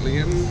slightly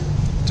in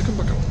to come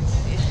back out.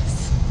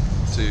 Yes.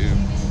 To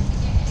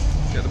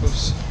get the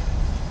bus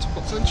to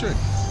Pop Century.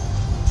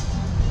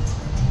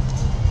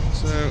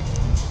 So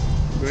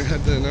we're going to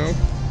head there now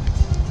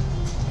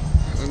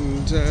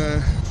and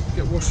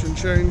get washed and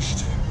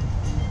changed,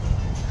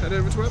 head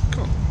over to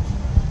Epcot.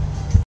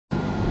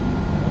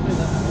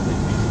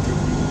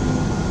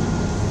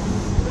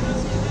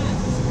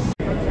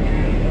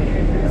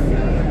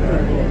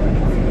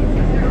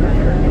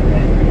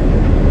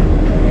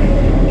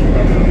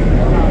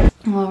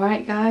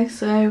 Alright guys,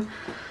 so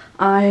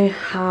I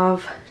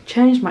have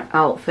changed my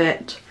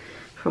outfit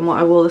from what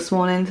I wore this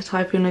morning to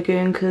Typhoon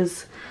Lagoon,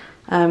 because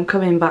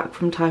coming back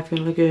from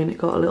Typhoon Lagoon it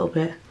got a little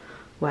bit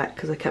wet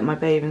because I kept my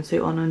bathing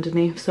suit on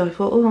underneath, so I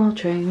thought, oh, I'll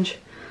change.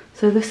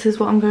 So this is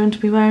what I'm going to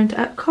be wearing to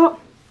Epcot.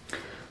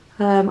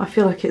 I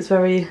feel like it's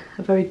a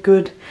very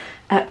good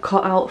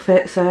Epcot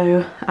outfit,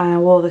 so I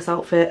wore this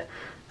outfit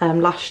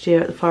last year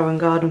at the Foreign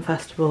Garden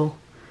Festival.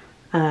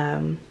 So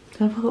I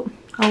thought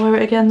I'll wear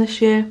it again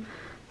this year.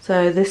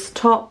 So this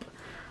top,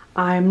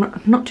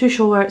 I'm not too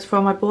sure where it's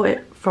from. I bought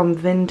it from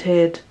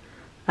Vinted,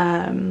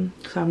 so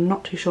I'm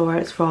not too sure where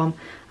it's from.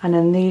 And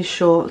then these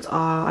shorts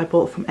I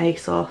bought from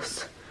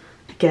ASOS.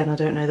 Again, I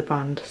don't know the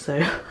brand,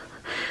 so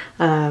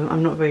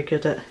I'm not very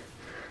good at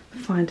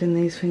finding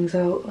these things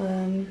out.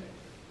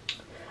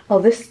 Oh,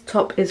 this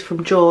top is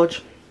from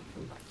George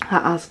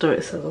at Asda,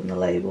 it says on the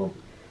label,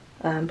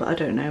 but I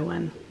don't know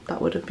when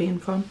that would have been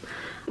from.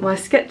 My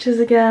Skechers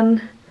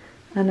again,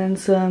 and then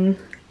some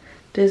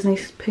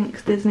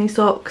pink Disney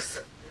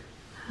socks,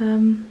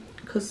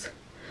 because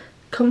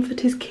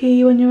comfort is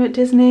key when you're at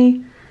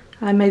Disney.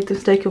 I made the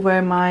mistake of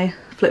wearing my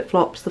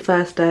flip-flops the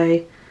first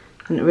day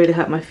and it really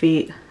hurt my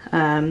feet.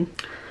 For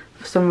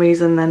some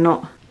reason they're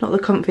not the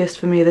comfiest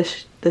for me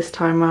this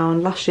time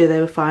round. Last year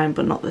they were fine,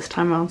 but not this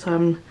time round, so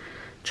I'm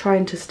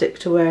trying to stick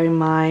to wearing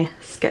my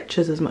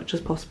Skechers as much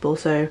as possible.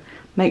 So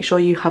make sure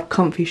you have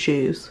comfy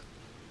shoes,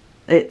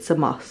 it's a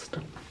must.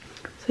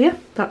 So yeah,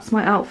 that's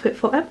my outfit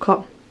for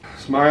Epcot.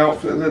 It's my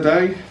outfit of the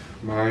day,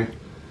 my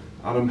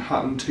Adam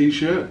Hatton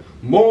t-shirt.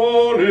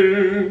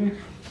 Morning!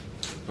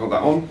 Got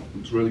that on,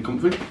 it's really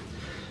comfy.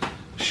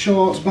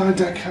 Shorts by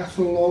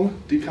Decathlon,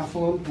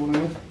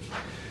 whatever.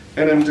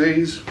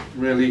 NMDs,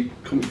 really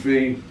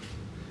comfy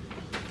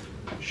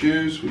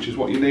shoes, which is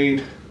what you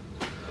need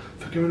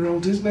for going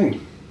around Disney.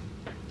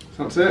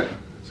 So that's it,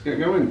 let's get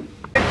going.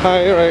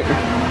 Hi, alright.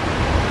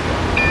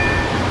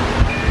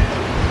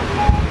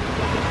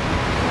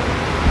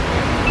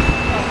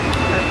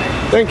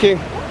 Thank you.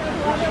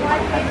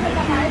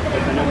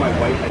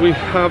 We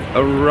have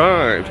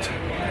arrived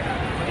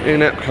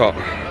in Epcot.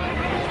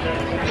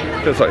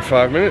 Feels like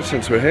 5 minutes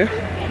since we're here.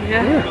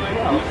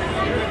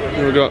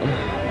 Yeah. We've got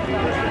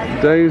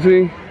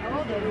Daisy.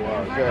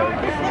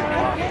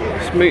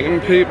 Just meeting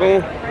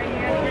people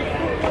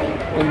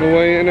on the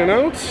way in and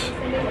out. A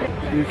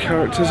few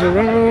characters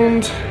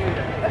around.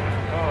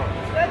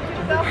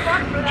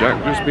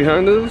 Jack just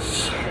behind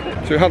us.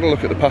 So we had a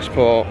look at the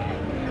passport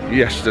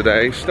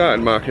yesterday,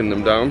 started marking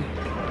them down.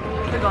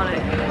 Forgot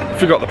it.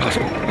 Forgot the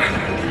passport.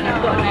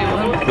 I've got a new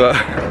one.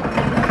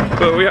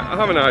 But we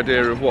have an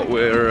idea of what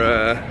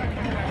we're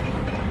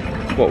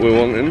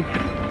wanting.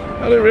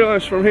 I didn't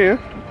realise from here,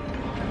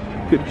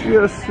 you could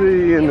just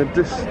see in the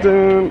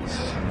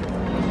distance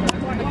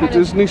the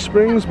Disney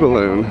Springs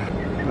balloon.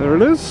 There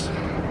it is.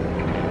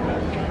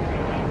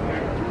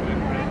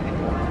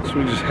 So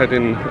we're just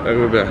heading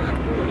over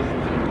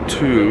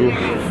to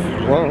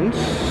France.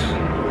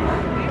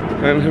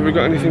 And have we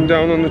got anything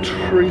down on the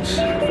treats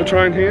for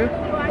trying here?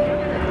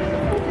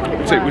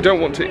 So we don't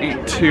want to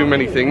eat too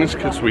many things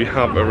because we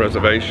have a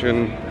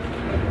reservation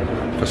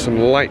for some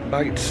light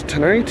bites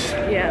tonight.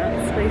 Yeah,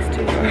 space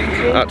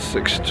 220. At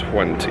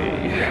 6:20.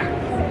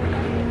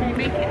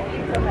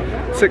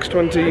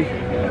 6:20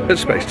 at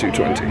space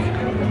 220.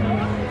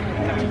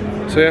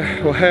 So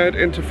yeah, we'll head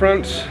into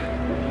France.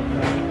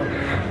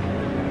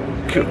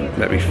 Could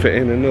maybe fit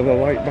in another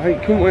light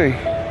bite, couldn't we?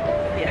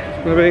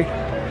 Yeah. Maybe.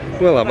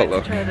 We'll have a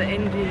look. Try the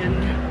Indian.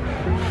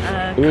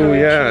 Oh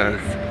yeah.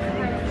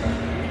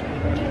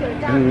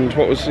 And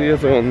what was the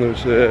other one? There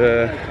was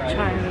a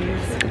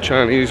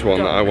Chinese one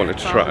that I wanted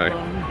to try.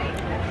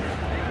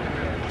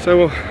 So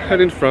we'll head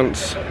in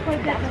France,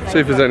 see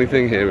if there's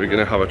anything here we're going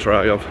to have a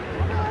try of.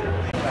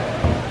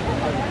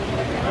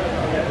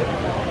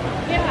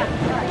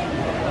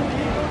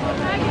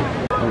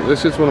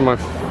 This is one of my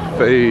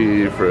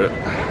favourite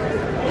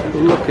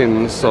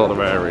looking sort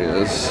of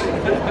areas.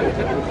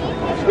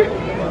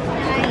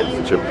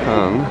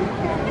 Japan.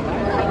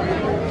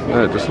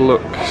 It just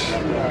looks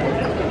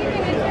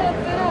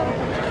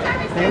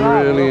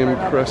really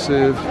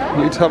impressive.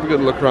 You need to have a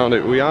good look around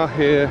it. We are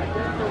here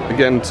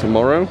again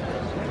tomorrow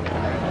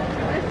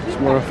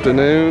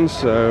afternoon,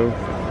 so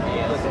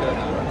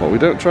what we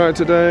don't try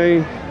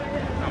today,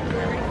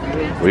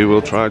 we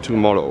will try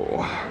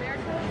tomorrow.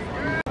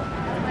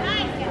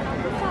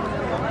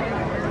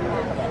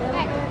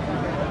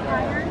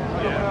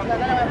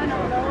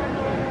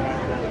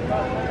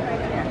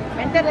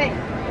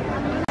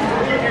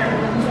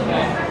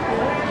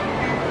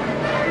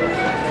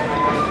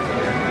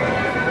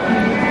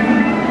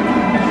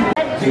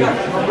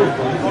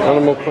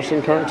 Animal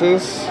Crossing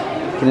characters. Do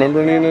you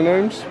remember any of the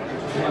names?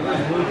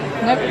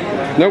 Nope.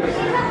 Nope.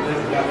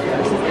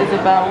 This is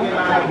Isabel.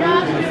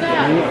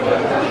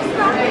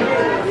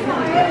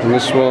 And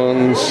this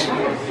one's,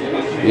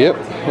 yep,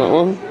 that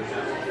one.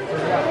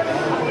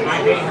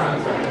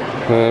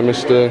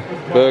 Mr.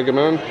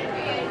 Burgerman.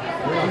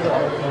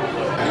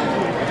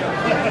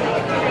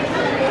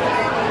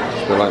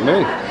 It's a bit like me.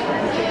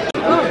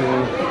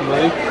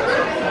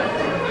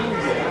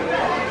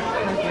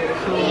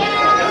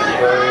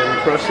 Very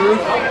impressive.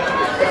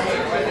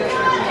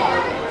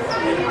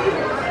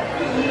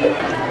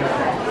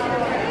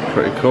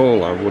 pretty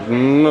cool. I would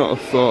not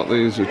have thought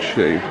these were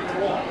cheap.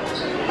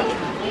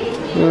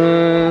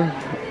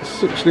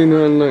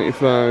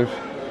 $69.95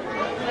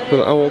 for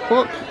the owl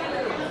clock.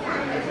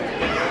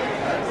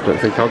 Don't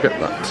think I'll get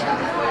that.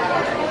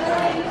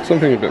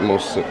 Something a bit more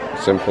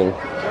simple.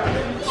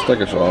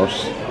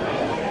 Stegosaurus.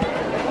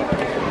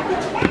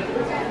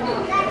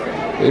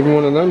 Even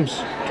one of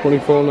them's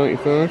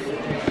 $24.95.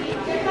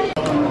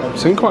 I've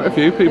seen quite a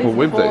few people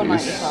with these.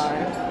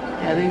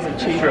 Yeah, these are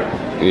cheap.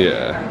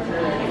 Yeah.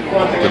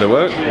 Did it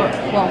work?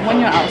 Well, when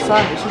you're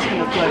outside, it's just going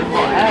to blow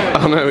hot air. I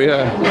know,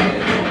 yeah.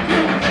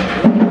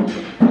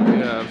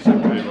 Yeah, I've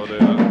seen people do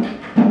that.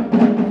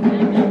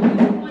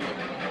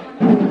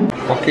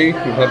 Hockey,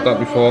 we've had that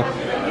before.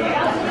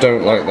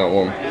 Don't like that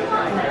one.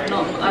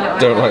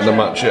 Don't like the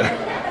matcha.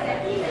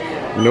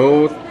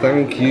 No,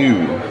 thank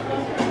you.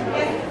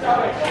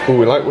 Oh,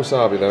 we like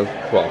wasabi though.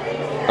 Well,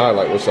 I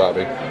like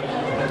wasabi.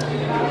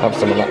 Have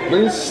some of that,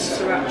 please.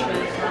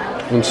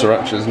 And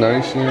sriracha's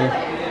nice, yeah.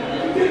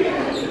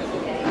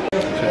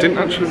 I didn't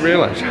actually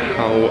realise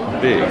how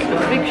big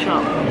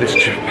this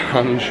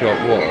Japan shop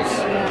was.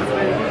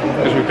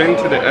 Because we've been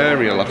to the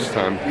area last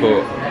time,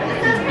 but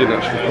didn't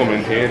actually come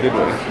in here, did we?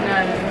 No.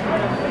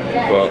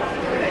 But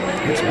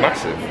it's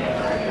massive.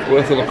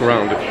 Worth a look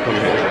around if you come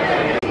here.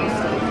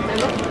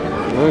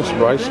 Nice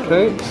rice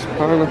cakes,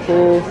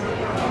 pineapple,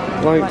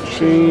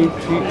 lychee,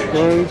 peach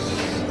rice.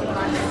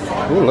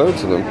 Oh,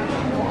 loads of them.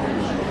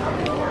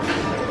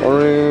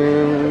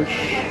 Orange.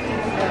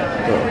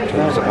 Oh,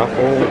 there's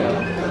apple.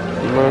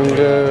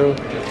 Mango.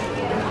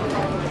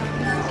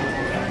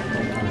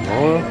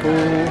 More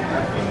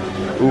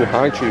apple. Ooh,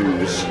 high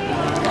chews.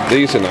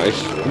 These are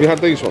nice. Have you had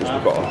these ones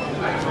before?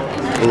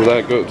 Oh,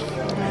 they're good.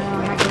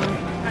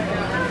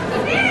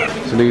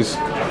 So these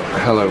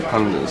Hello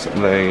Pandas,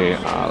 they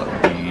are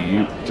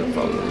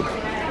beautiful.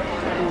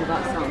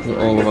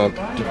 All of our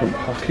different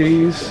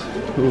pockies.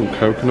 Ooh,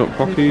 coconut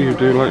pocky. You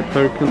do like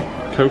coconut?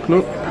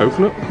 Coconut?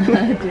 Coconut? I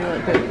do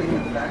like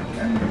coconut.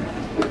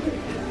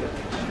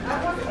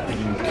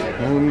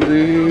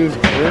 Candies,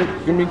 great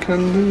gimme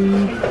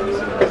candy.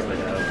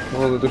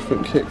 All the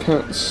different Kit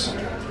Kats.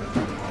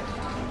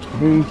 I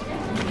mean,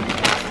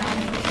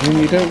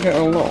 you don't get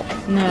a lot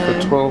for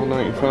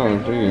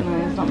 $12.95, do you? No,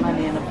 there's not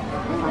many in a packet.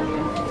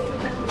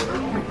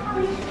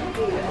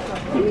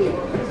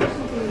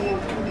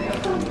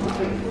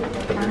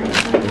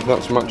 If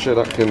that's matcha,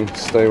 that can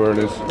stay where it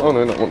is. Oh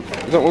no, that one.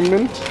 Is that one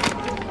mint?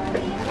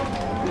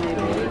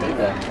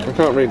 I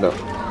can't read that. I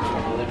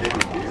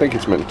think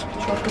it's mint.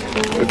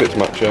 If it's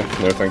matcha,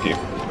 no thank you.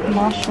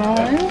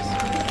 Marshmallows.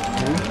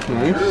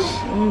 Nice.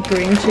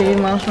 Green tea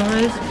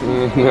marshmallows.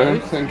 No,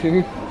 thank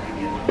you.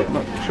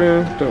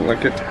 Matcha, don't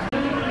like it.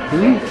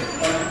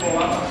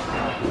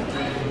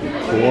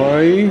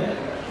 Hawaii.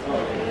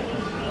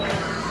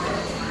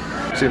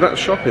 See, that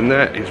shop in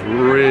there is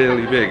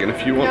really big, and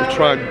if you want to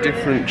try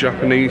different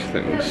Japanese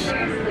things,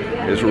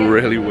 it's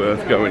really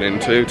worth going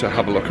into to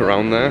have a look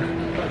around there.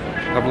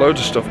 Have loads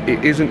of stuff.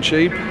 It isn't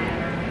cheap,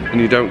 and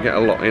you don't get a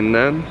lot in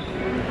them.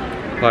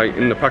 Like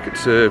in the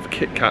packets of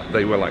Kit Kat,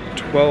 they were like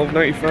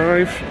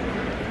 $12.95.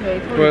 Yeah,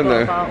 weren't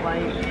they? About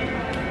like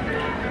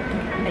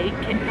 8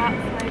 Kit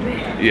Kats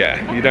maybe.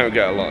 Yeah, you don't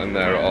get a lot in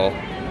there at all.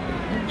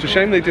 It's a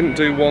shame they didn't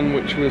do one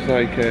which was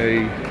like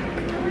a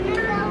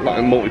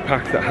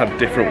multi-pack that had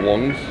different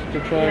ones to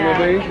try,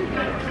 maybe.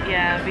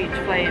 Yeah, of each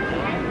flavour.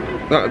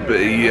 That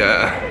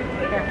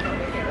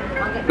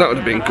would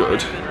have been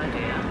good.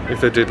 If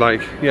they did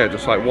like, yeah,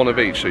 just like one of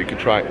each so you could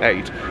try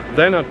 8.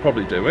 Then I'd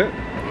probably do it.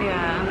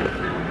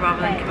 Yeah,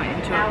 rather than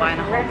committing to buying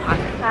a whole pack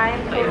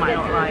that you might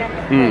not like.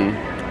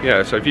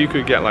 Yeah, so if you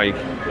could get like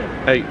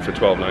 8 for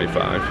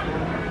 $12.95,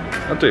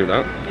 I'd do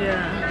that.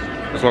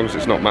 Yeah. As long as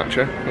it's not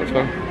matcha, that's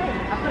fine.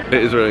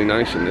 It is really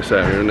nice in this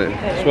area, isn't it?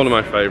 It's one of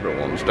my favourite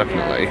ones,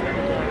 definitely.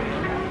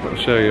 I'll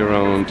show you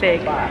around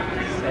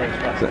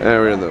the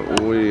area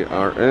that we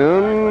are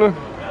in.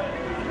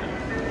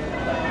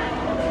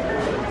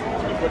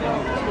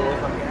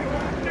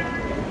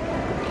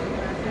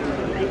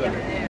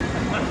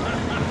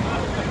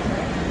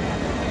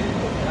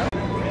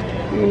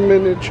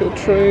 Miniature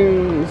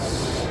trains.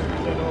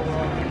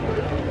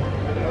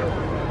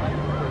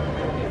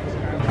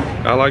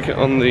 I like it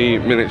on the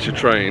miniature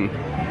train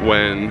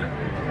when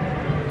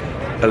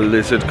a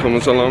lizard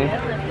comes along,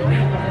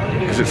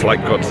 because it's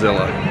like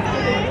Godzilla.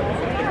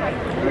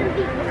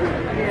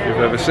 If you've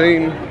ever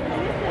seen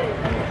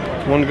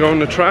one go on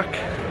the track,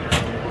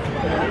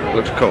 it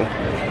looks cool.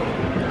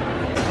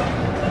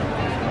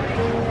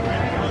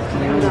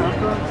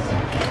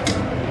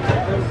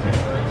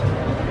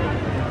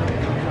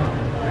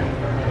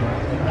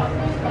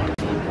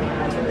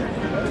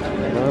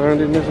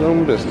 Minding his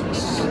own business.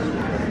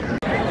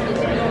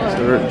 So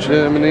we're at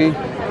Germany.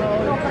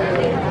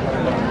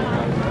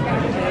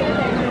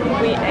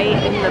 We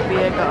ate in the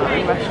beer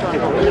garden restaurant,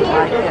 but we didn't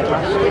like it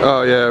last year.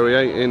 Oh yeah, we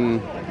ate in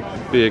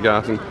Beer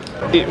Garden.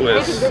 It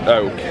was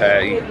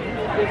okay.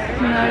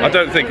 No. I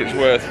don't think it's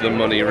worth the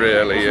money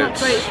really.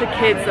 It's not great for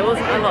kids. There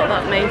wasn't a lot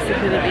that Macy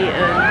could have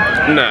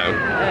eaten. No.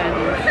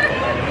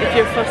 if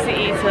you're a fussy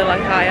eater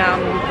like I am,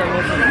 there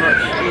wasn't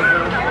much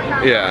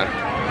either. Yeah.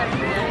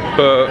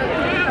 But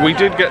we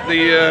did get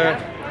the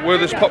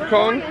Werther's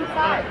popcorn.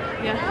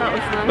 Yeah, that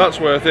was nice. That's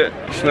worth it.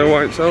 Snow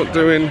White's out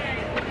doing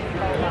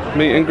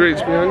meet and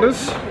greets behind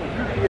us.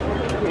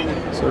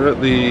 So we're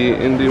at the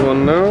indie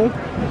one now.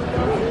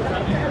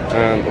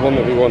 And the one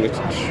that we wanted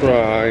to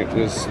try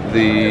was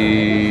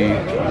the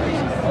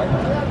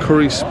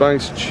curry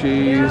spice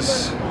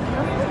cheese,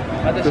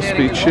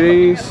 crispy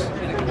cheese,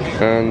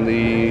 and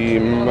the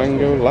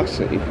mango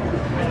lassi.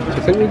 So I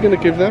think we're going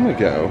to give them a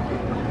go.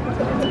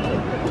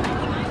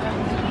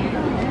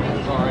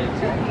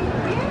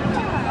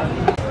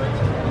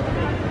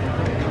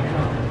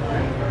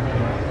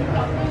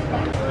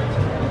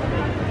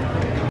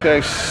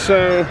 Okay,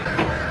 so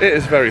it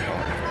is very hot.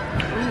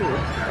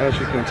 As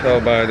you can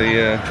tell by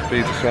the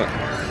beads of sweat.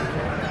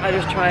 I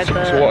just tried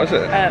the so what is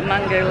it?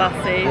 mango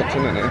lassi. What's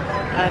in it now?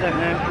 I don't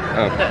know.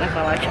 Oh. I don't know if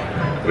I like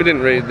it. We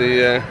didn't read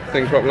the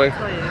thing properly.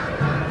 Tell you.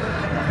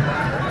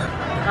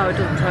 Oh, it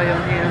doesn't tell you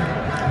on here.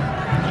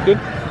 It's good.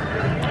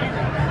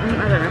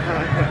 I don't know if I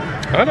like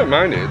it. I don't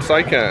mind it. It's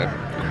like a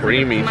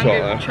creamy sort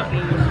Mango of.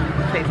 chutney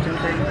tasting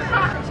thing.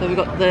 So we've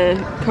got the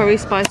curry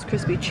spice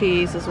crispy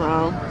cheese as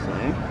well. So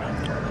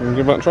Can we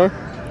give that a try?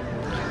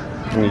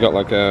 And you got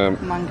like a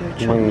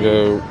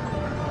mango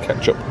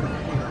ketchup.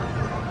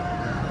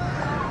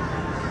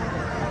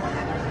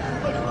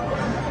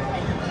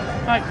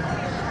 Like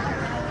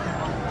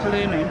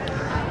halloumi.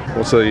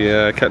 What's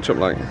the ketchup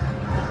like?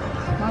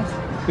 Nice.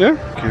 Yeah.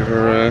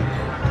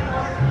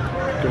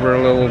 Give her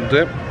a little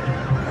dip.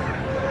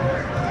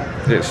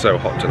 It's so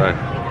hot today.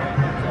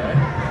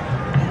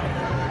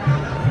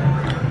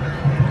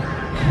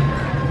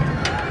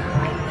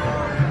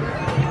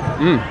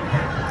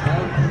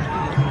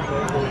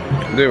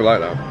 I do like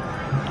that.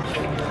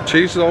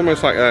 Cheese is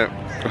almost like a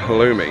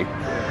halloumi.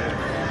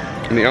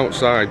 And the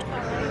outside,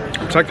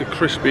 it's like a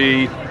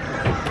crispy,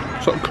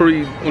 sort of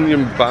curry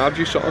onion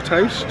bhaji sort of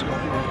taste.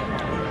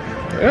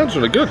 Yeah, it's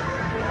really good.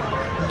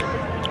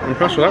 I'm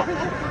impressed with that.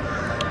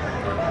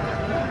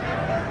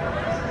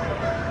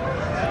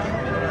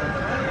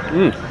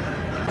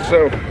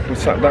 So we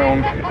sat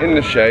down in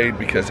the shade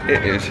because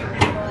it is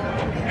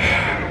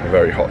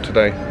very hot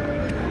today.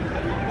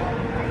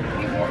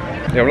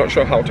 Yeah, I'm not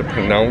sure how to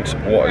pronounce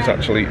what is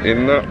actually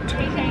in that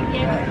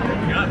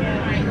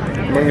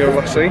mango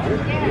lassi.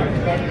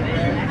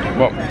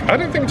 Well, I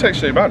don't think it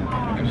tastes too bad.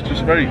 It's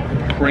just very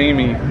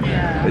creamy.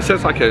 It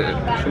says like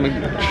something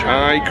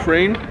chai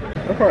cream.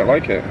 I quite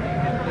like it.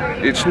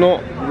 It's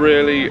not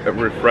really a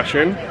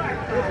refreshing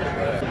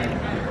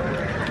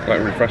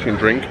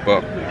drink,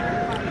 but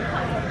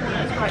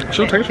it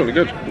still tastes really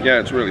good.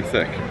 Yeah, it's really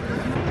thick.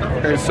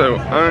 Okay, so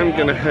I'm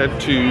gonna head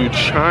to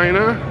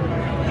China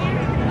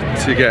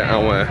to get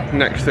our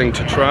next thing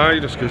to try,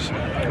 just because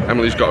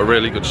Emily's got a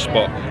really good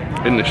spot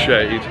in the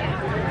shade,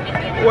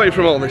 away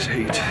from all this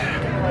heat.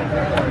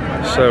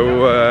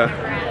 So,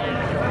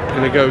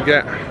 gonna go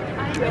get,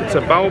 it's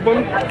a bao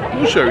bun.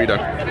 We'll show you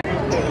though.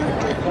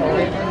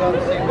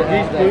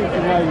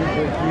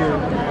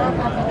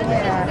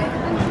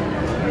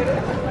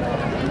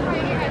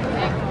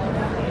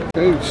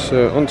 Okay,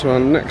 so on to our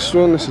next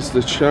one. This is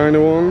the China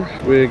one.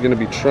 We're going to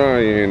be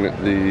trying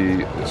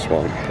this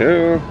one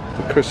here,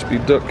 the crispy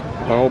duck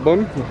bao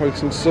bun with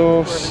hoisin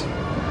sauce.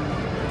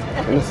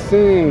 And I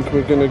think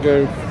we're going to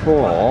go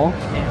for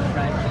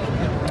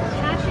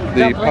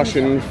the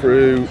passion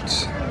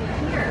fruit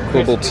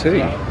bubble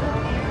tea.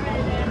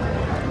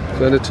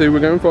 So the two we're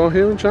going for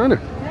here in China.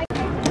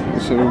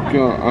 So we've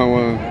got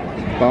our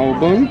bao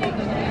bun,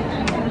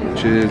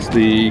 which is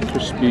the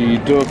crispy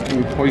duck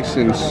and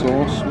hoisin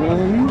sauce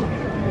one.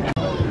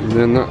 And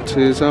then that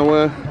is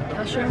our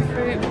passion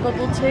fruit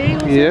bubble tea.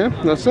 Yeah,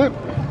 that's it.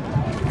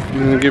 I'm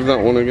gonna give that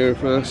one a go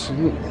first.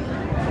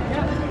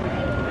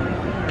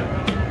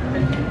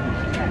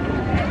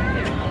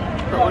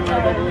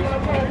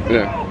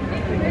 Yeah.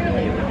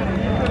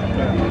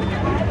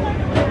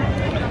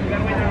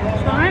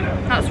 Alright,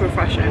 that's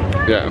refreshing.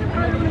 Yeah,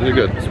 really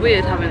good. It's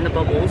weird having the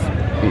bubbles.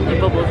 The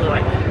bubbles are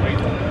like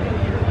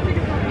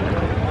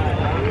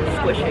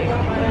squishy.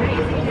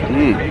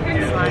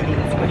 Slimy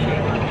and squishy.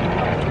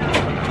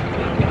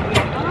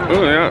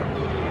 Oh yeah,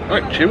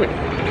 like chewy.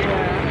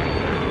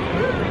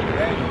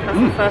 That's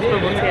the first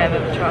bubble tea I've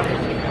ever tried.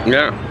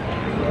 Yeah.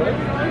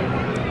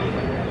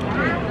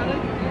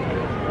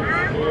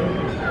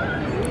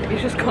 You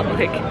just got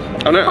like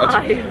I know.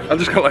 five. I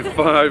just got like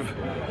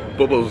 5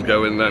 bubbles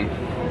going then.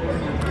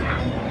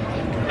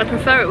 I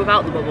prefer it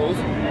without the bubbles.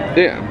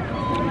 Yeah.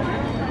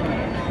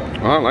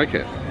 I like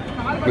it.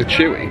 They're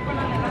chewy.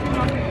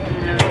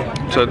 No,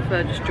 So I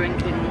prefer just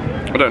drinking.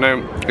 I don't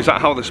know. Is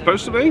that how they're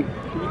supposed to be?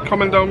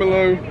 Comment down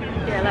below.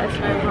 Yeah, let us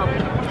know how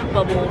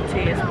bubble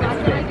tea is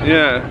supposed to be.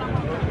 Yeah.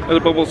 Are the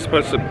bubbles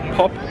supposed to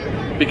pop?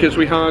 Because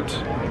we had,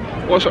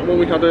 what's that one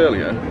we had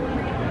earlier?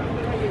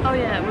 Oh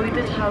yeah, well, we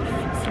did have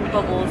some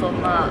bubbles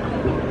on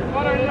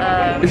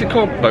that. Is it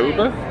called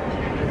boba?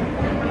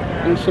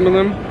 In some of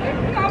them?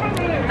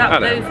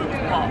 Those ones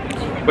popped.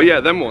 But yeah,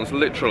 them ones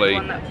literally.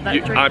 That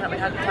drink that we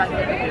had at Typhoon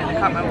Lagoon, I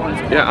can't remember what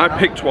it's called. Yeah, I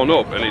picked one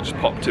up and it just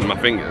popped in my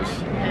fingers.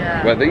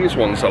 Yeah. Where these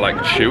ones are like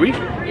chewy.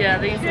 Yeah,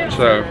 these ones.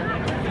 So,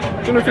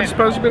 I don't know if it's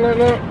supposed to be like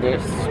that. But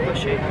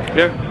Squishy.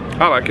 yeah,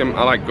 I like them.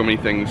 I like gummy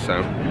things.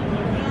 So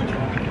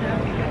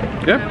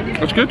yeah,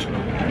 that's good.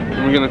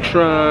 And we're gonna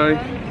try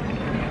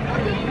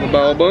the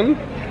bao bun.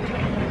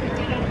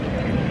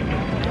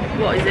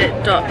 What is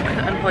it? Duck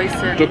and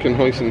hoisin. Duck and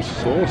hoisin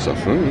sauce, I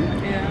think.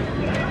 Yeah.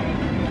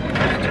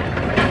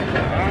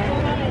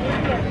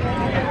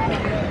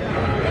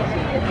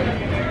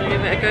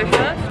 Give it a go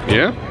first?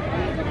 Yeah.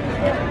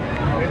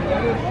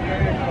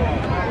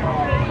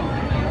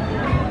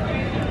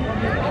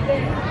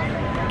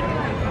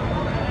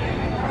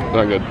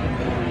 That good.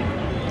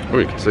 Oh,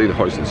 you can see the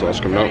hoisin sauce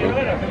coming out there.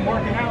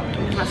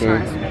 That's So,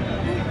 nice.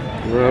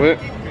 grab it.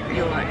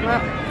 You'll like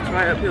that. It's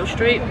right up your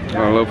street.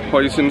 I love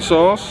hoisin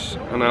sauce,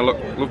 and I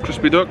love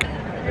crispy duck,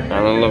 and I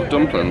love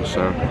dumplings.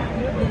 So.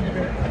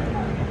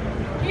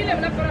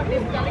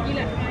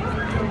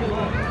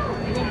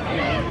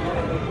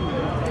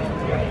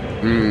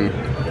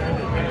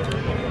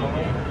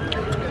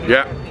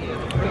 Yeah.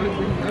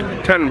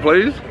 10,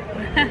 please.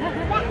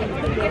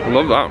 I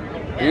love that.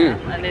 I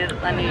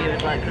knew you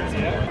would like this.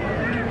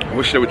 I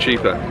wish they were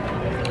cheaper,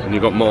 and you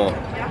got more,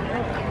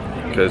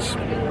 because I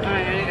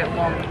only get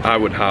one. I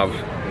would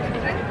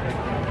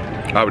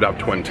have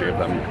 20 of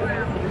them.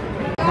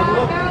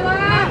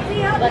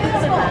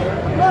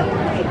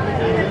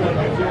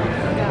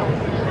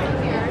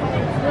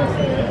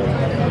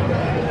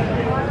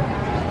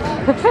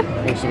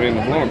 Wants to be in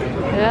the vlog.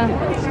 Yeah,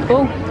 it's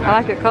cool. I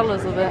like the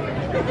colours of it.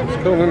 It's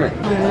cool, isn't it?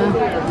 Yeah.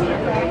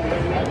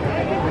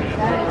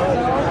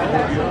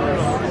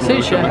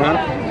 Suits you.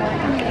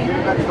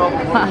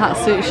 That hat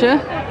suits you.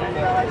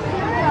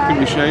 Could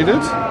be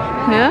shaded.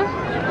 Yeah?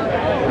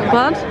 Not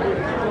bad.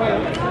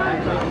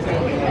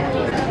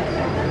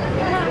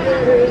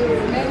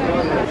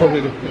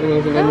 Probably Oh,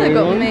 they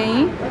got me.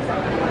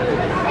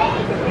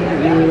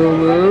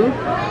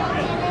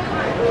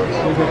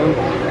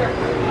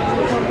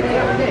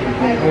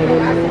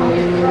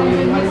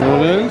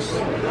 Mayonnaise.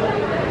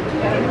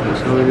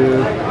 That's how we do.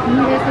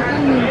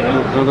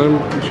 Other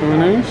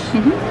mayonnaise.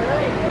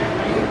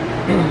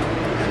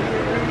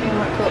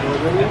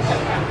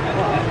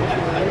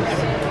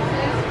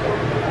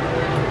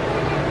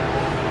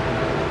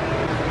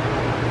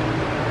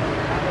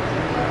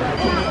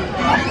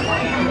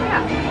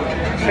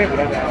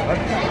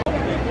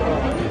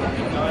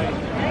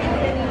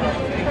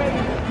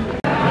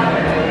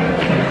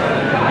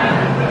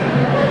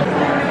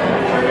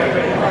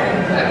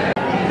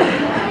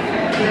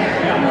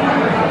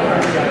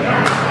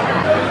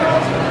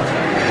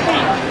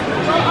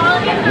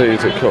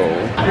 These are cool.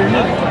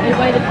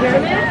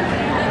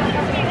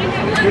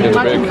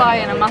 Imagine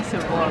buying a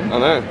massive one. I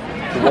know.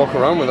 To walk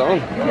around with it on.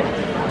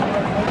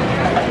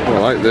 Oh, I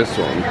like this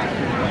one. Oh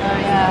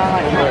yeah, I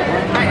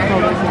like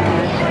that one.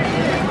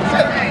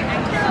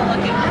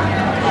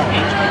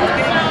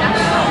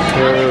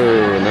 Oh,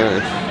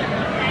 nice.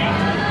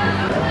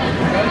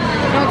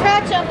 Don't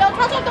touch them, don't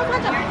touch them, don't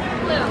touch them.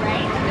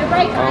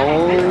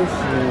 Owls.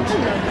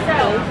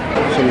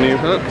 Some new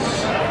hats.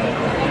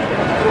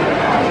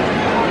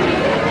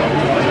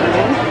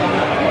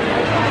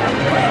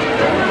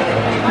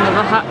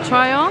 Another hat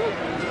try on.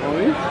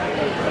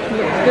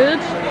 Looks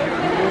good.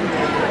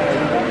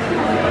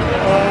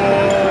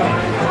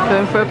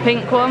 Going for a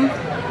pink one.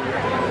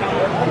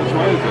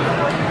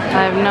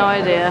 I have no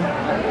idea.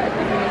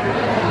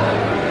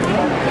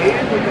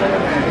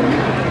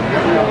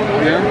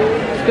 Yeah.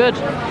 Good.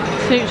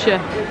 Suits you.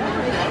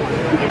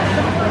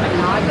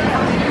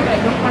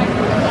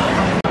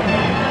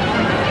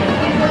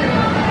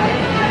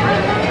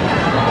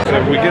 So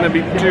we're going to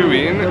be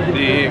doing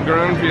the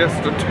Grand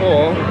Fiesta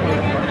Tour,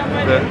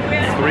 the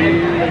 3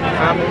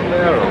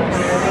 habaneros.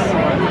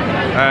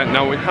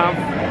 Now we have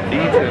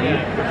eaten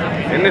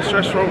in this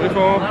restaurant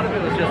before.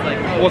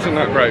 Wasn't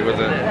that great, was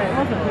it?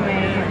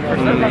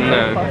 No.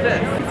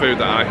 The food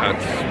that I had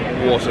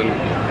wasn't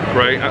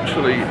great.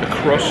 Actually,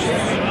 across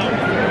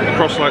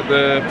like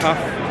the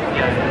path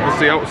was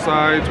the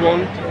outside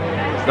one.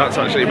 That's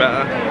actually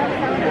better.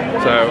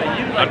 So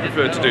I'd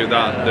prefer to do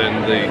that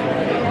than the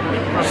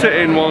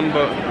sit-in one,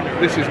 but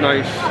this is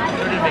nice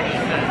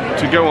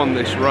to go on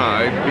this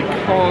ride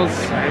because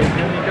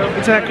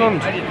it's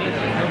air-conned.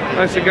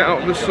 Nice to get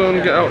out of the sun,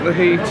 get out of the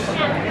heat,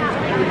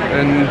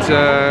 and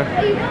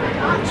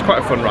it's quite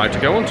a fun ride to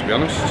go on, to be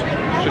honest.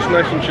 It's just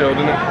nice and chilled,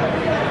 isn't it?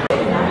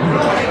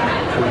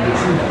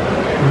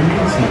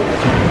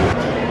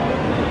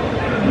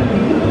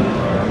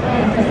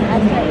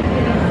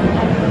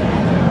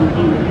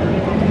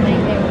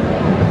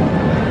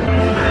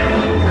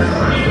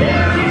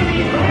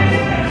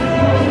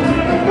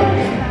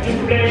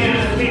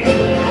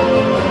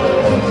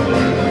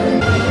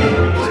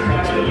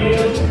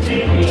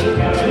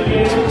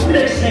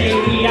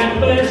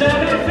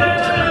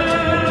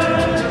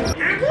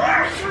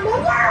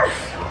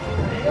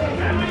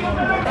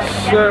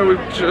 So we've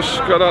just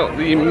got out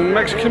the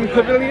Mexican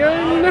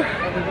pavilion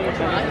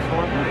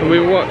and we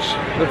watched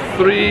the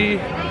Three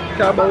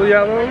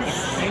Caballeros.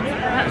 Is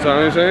that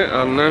how you say it?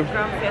 I don't know.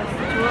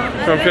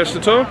 Grand Fiesta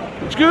Tour.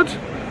 It's good.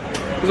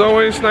 As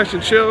always, nice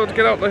and chilled.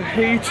 Get out the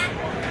heat.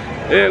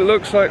 It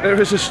looks like there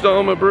is a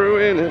storm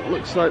a-brewing. It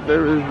looks like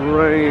there is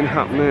rain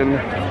happening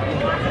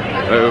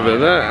over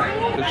there.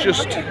 It's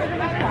just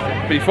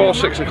before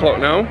 6 o'clock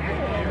now.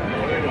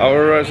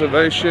 Our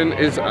reservation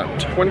is at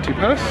 20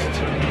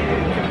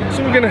 past.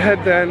 So we're going to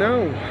head there now.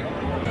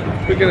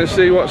 We're going to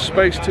see what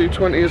Space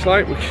 220 is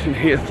like. We can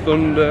hear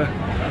thunder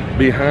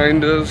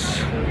behind us.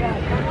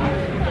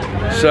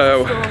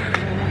 So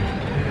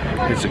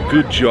it's a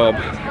good job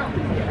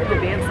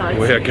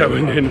we are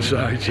going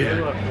inside,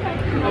 yeah.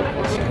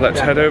 So let's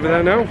head over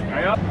there now.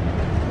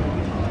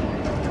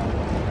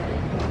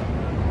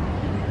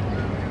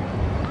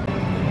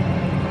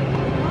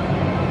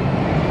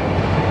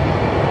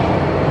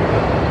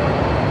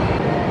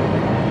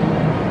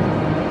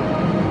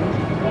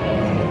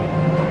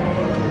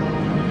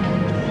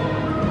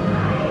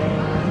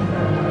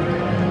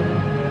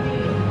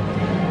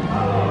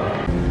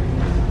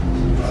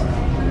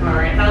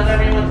 Alright, how's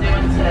everyone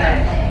doing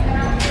today?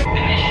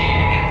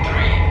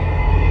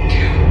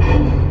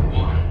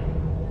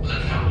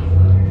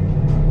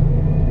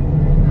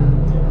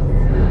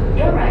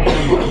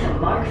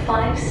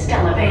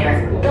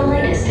 The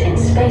latest in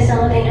space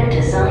elevator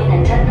design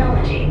and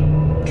technology.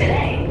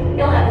 Today,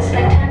 you'll have a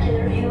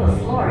spectacular view of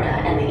Florida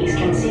and the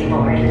eastern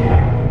seaboard.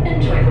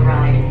 Enjoy the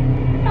ride.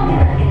 I'll be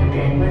back in a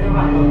bit with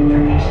arrival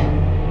information.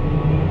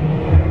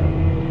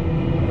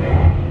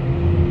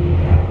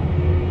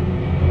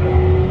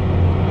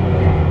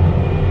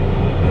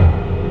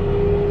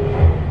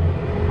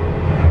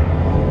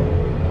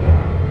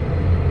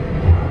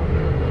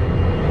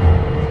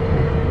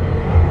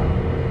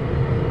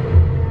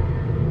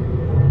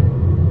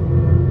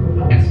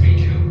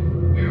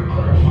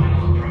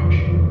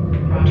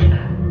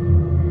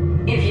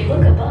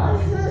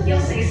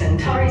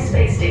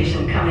 Space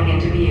station coming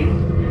into view.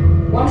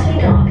 Once we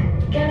dock,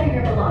 gather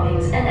your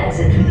belongings and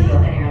exit through the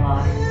open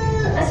airlock.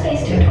 A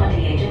Space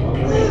 220 agent will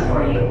be waiting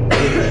for you.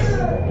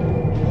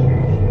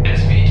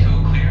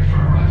 SV2 clear for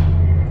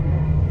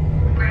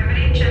arrival.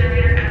 Gravity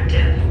generator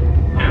active.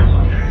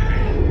 Airlock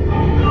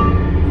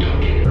activated.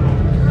 Docking.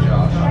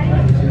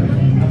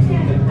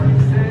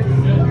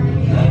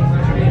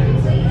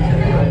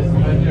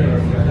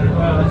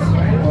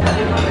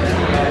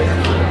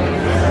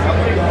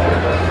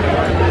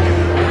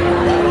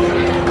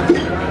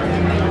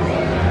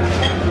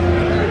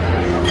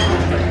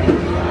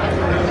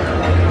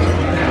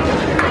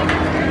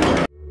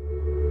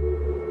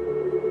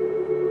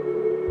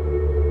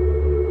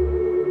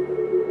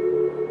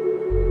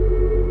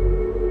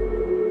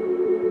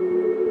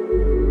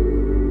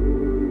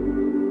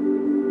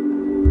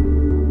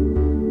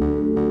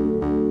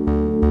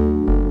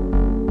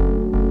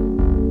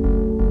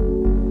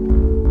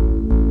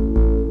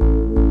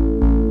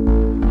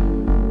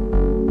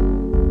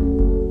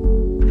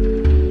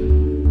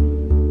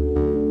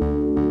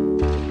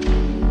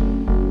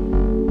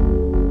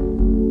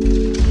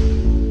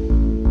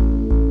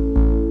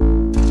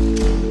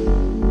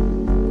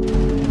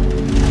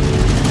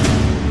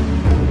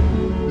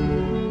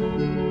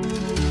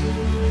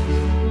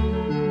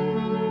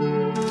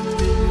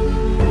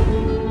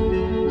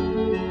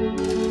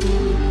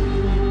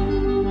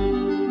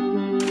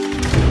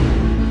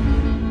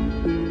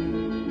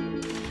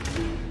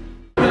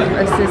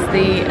 This is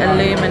the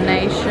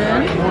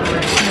illumination.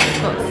 It's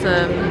got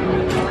some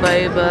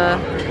boba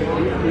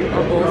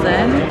bubbles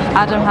in.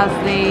 Adam has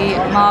the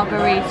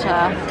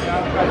margarita.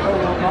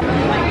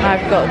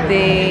 I've got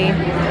the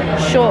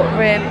short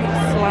rib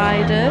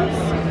sliders.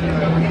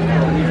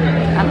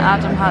 And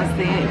Adam has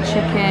the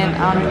chicken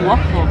and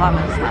waffle. That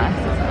looks nice.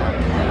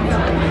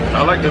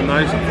 I like the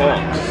nice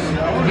forks.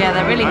 Yeah,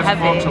 they're really Nice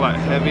heavy. forks are like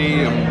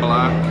heavy and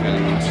black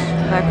and...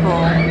 They're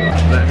cool.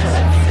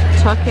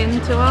 Let's Tuck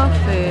into our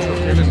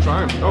food. just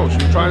try them. Oh,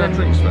 should we try the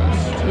drinks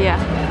first? Yeah.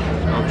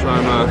 I'll try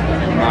my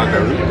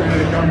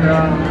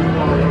margarita.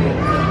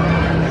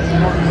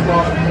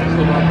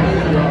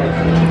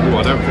 Oh,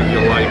 I don't think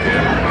you'll like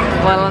it.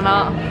 Well or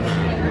not.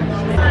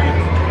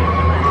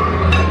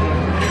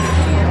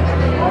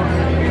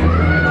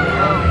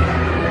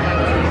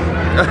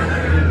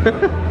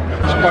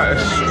 It's quite a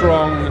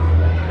strong...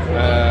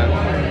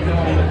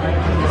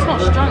 It's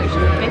not strong, it's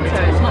just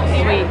bitter, it's not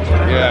sweet.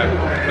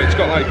 yeah, but it's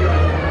got like...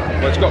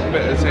 Well, it's got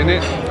bitters in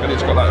it, and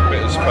it's got like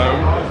bitters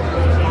foam.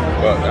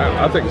 But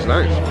I think it's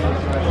nice.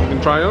 You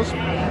can try yours. Is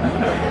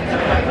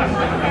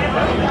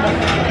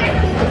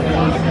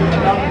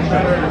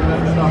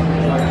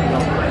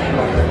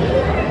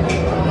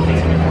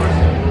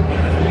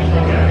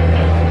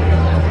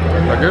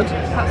that good?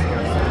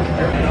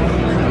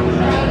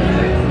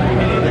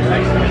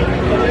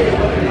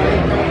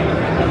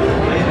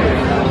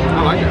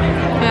 I like it.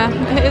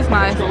 Yeah, it is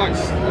nice. It's got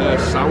like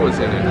sours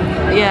in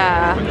it.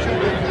 Yeah.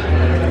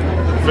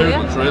 Food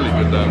Yeah. looks really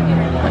good though.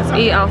 Let's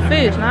eat our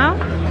food now.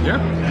 Yeah.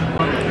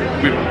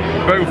 we've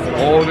both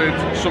ordered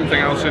something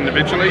else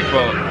individually,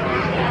 but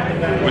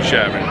we're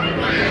sharing.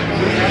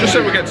 Just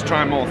so we get to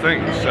try more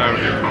things. So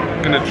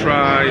I'm gonna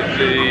try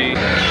the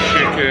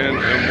chicken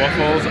and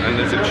waffles, and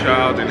there's a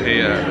child in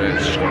here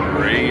that's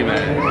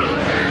screaming.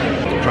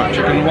 Try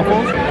chicken and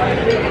waffles.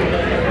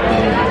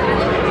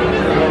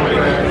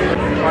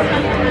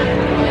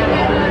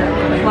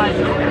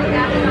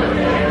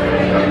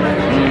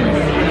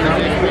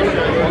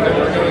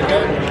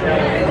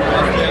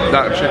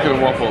 That chicken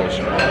and waffles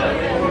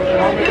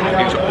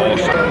is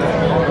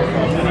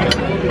awesome.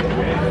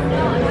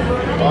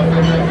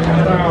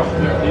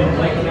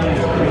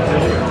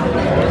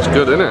 It's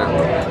good, isn't it?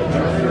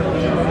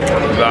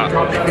 That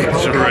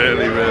is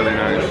really, really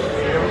nice.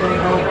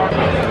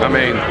 I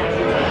mean,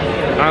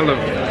 I love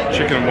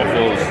chicken and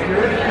waffles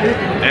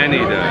any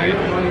day,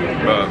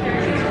 but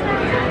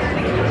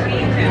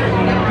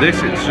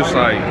this, it's just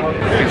like,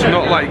 it's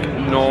not like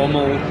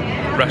normal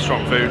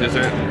restaurant food, is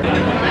it?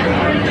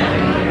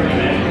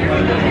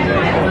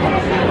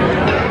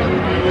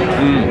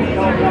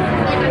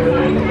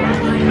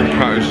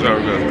 That is so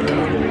good.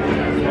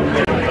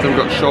 So we've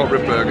got short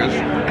rib burgers.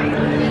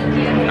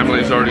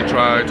 Emily's already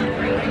tried some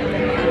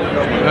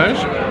of hers.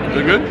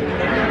 They're good.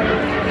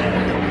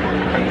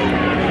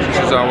 This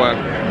is our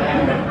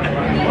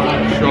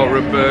short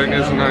rib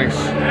burgers, a nice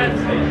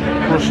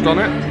crust on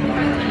it.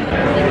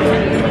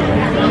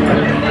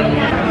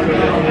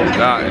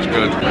 That is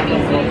good.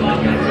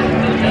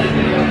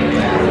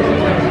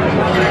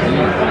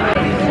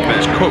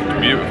 It's cooked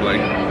beautifully.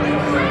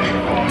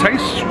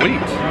 Tastes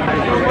sweet.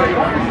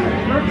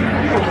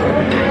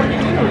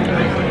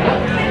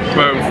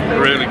 Both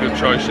really good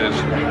choices.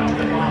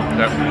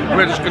 So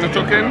we're just going to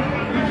tuck in.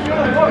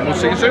 We'll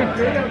see you soon.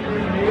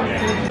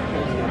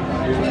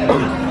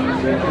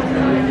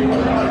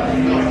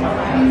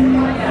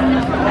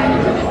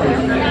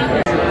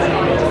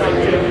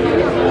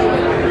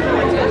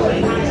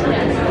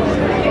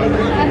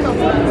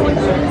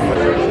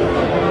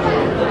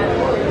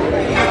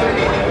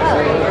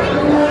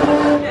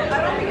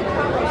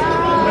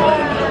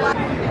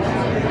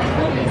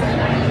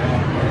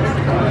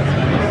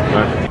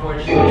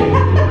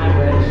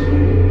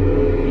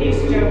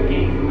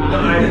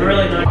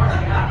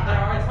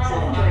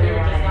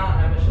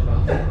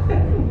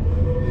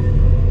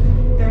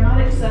 They're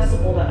not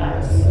accessible to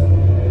us.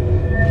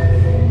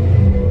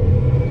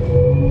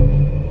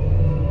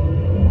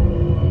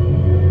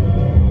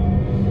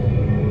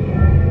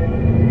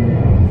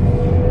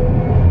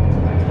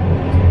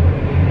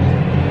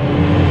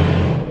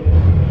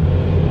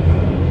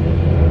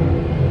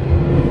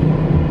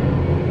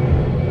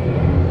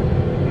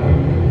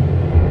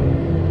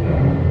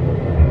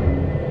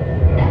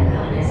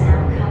 Epcot is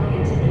now coming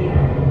into view.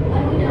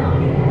 When we dock,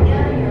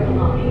 gather your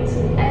belongings,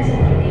 exit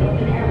through the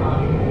open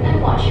airlock,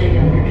 and watch your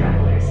younger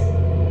travelers.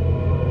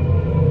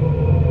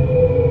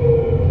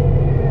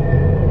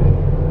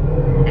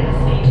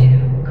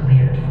 SC2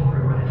 cleared for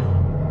arrival.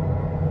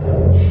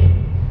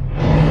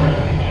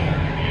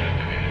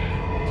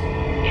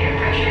 Air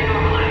pressure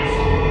normalized.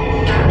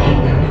 Docking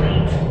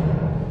complete.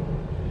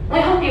 We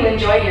hope you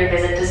enjoyed your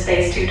visit to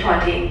Space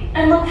 220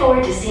 and look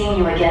forward to seeing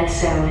you again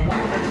soon.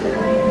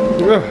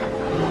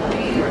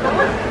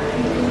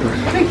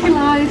 Thank you,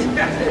 Lloyd.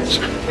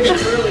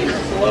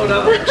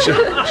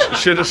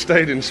 Should have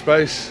stayed in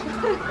space. Going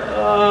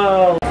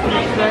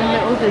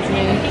little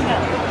Disney.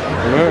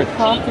 Right.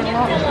 Parking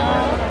lot.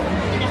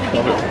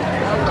 Love it.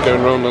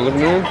 Going around the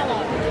living room.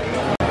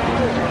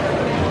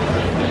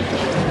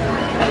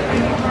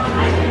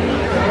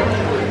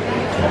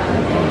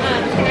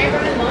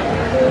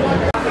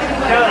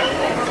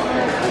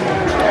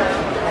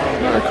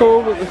 Not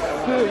cool, but the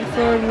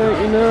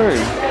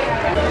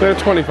 $35.99. They're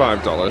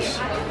 $25.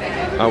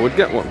 I would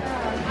get one.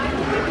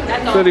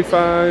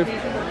 35.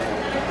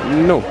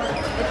 No.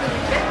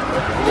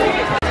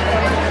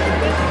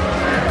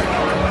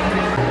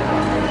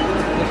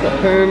 A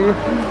pen.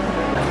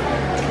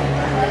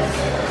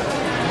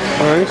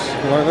 Nice,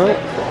 like that.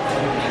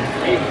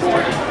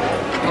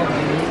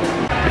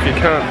 If you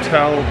can't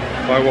tell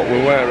by what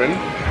we're wearing,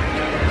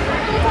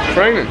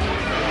 training.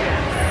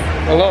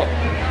 A lot.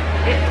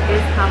 It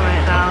is hammering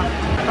it down.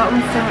 That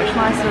one's so much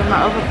nicer than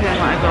that other pin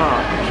that I got.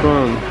 Which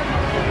one?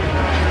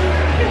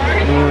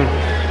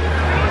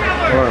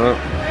 I like that.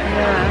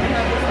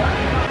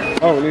 Yeah.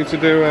 Oh, we need to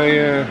do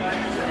a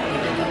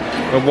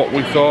what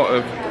we thought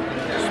of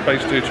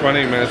Space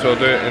 220. May as well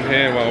do it in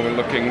here while we're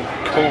looking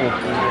cool.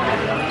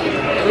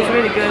 It was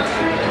really good.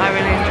 I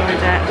really enjoyed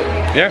it.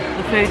 Yeah,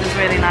 The food was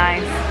really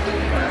nice.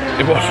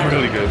 it was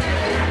really good.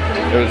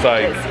 It was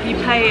like, You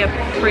pay a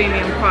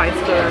premium price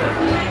for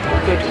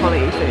good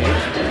quality food,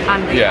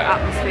 and the Yeah.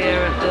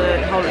 atmosphere and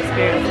the whole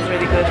experience was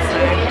really good. So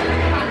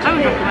I would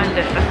recommend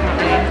it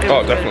definitely. It Oh,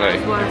 was good. definitely.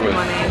 It was worth It the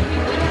was- money.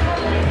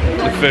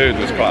 the food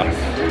was class.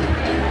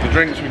 The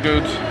drinks were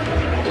good.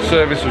 The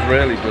service was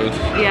really good.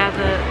 Yeah,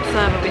 the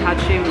server we had,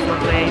 she was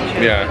lovely. She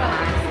was Yeah.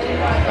 really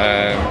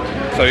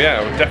nice. So yeah,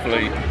 I would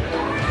definitely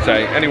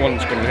say anyone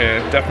that's coming here,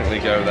 definitely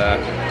go there.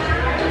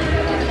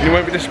 You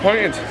won't be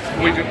disappointed.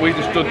 We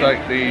just did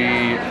like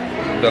the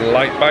the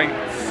light bites.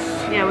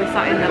 Yeah, we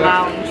sat in the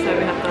lounge, so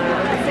we had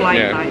the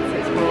flight bites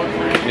as well.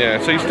 So. Yeah,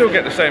 so you still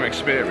get the same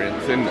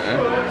experience in there.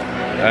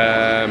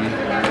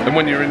 And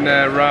when you're in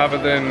there, rather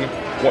than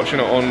watching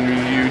it on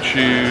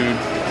YouTube,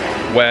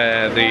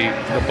 where the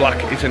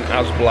black isn't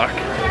as black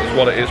as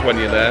what it is when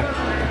you're there.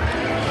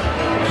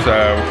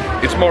 So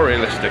it's more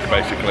realistic,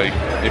 basically,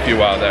 if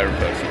you are there in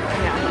person.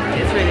 Yeah,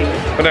 it's really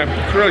good. But no,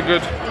 it's really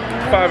good.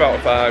 5 out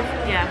of 5.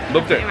 Yeah,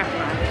 loved it.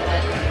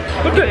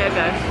 Loved it. Give it a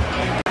go.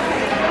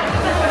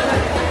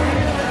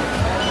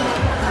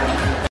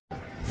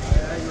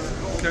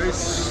 Okay,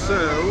 so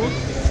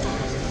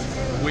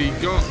we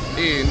got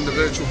in the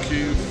virtual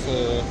queue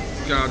for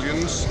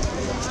Guardians,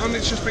 and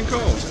it's just been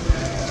called.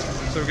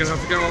 So we're gonna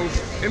have to go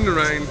in the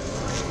rain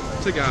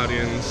to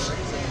Guardians.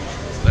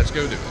 Let's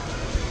go do it.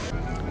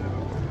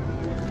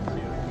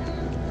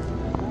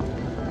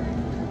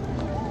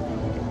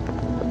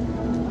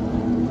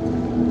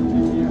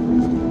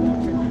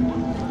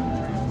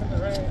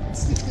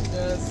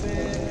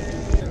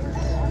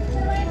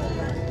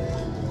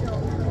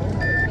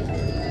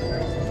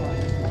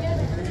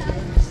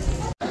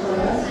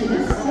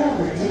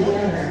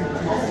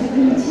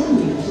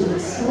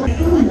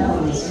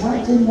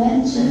 What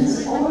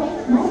dimensions or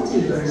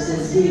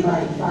multiverses we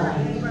might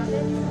find.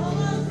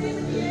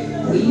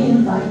 We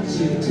invite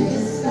you to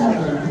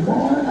discover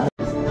more of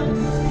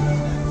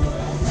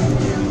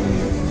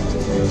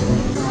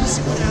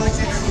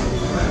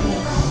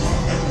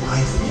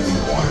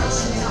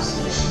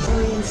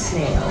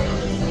snail,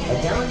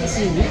 a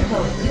delicacy we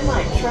hope you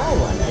might try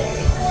one day.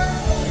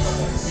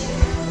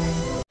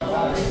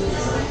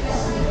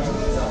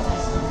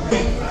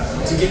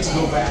 To get to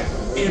go back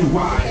and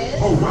why?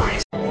 Oh, why?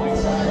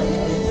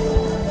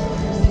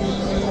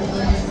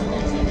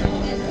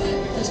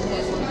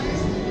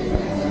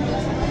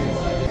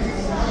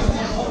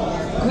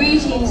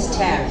 Greetings,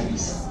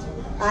 Terrans.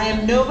 I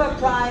am Nova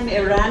Prime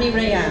Irani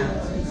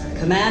Rayan,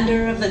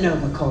 commander of the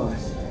Nova Corps.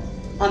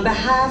 On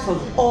behalf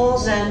of all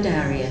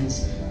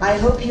Xandarians, I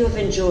hope you have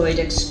enjoyed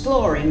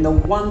exploring the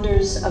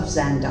wonders of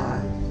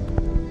Xandar.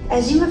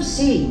 As you have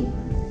seen,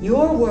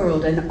 your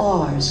world and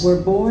ours were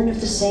born of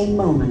the same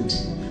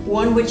moment,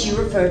 one which you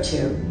refer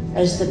to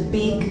as the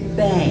Big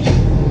Bang.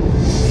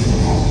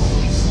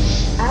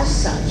 As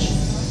such,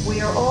 we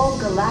are all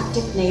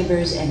galactic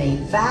neighbors in a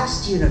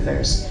vast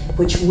universe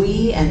which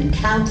we and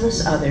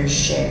countless others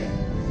share.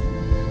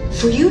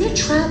 For you to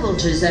travel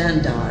to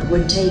Xandar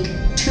would take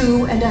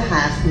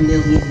 2.5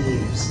 million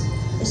years,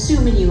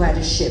 assuming you had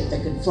a ship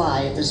that could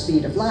fly at the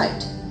speed of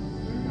light.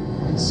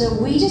 So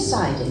we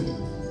decided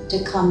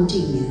to come to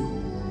you.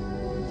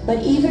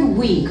 But even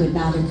we could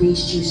not have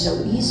reached you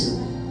so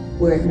easily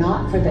were it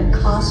not for the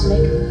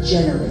Cosmic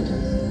Generator,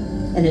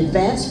 an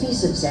advanced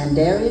piece of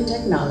Xandarian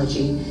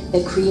technology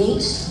that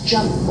creates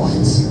jump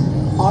points,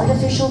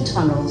 artificial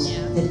tunnels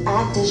that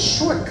act as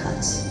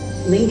shortcuts,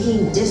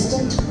 linking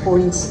distant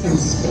points in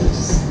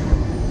space.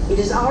 It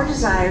is our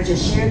desire to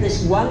share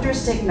this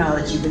wondrous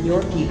technology with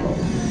your people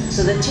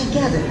so that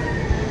together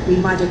we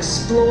might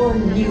explore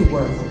new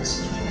worlds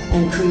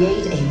and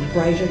create a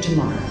brighter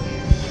tomorrow.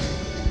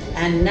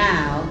 And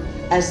now,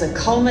 as the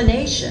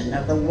culmination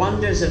of the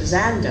wonders of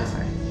Xandar,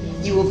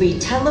 you will be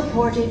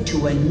teleported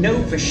to a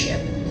Nova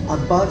ship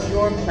above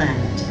your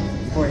planet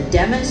for a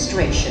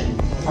demonstration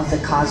of the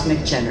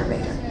Cosmic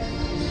Generator.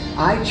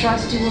 I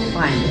trust you will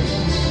find it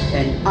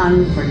an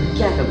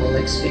unforgettable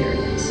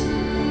experience.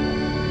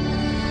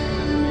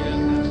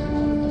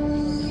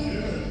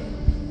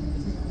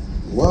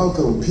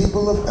 Welcome,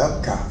 people of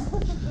Epcot.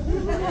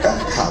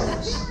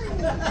 Epcoters.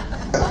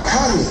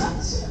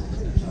 Epcotians.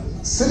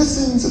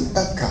 Citizens of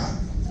Epcot.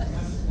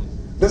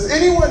 Does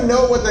anyone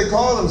know what they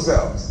call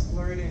themselves?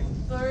 What?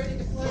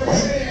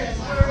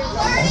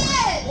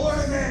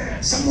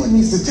 Someone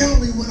needs to tell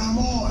me when I'm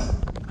on.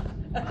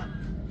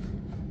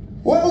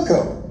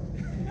 Welcome,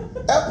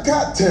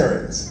 Epcot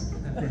Terrans.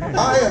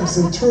 I am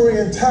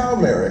Centurion Tal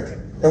Merrick,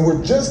 and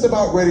we're just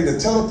about ready to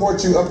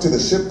teleport you up to the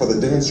ship for the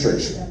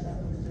demonstration.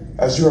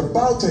 As you're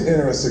about to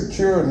enter a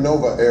secure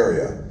Nova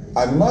area,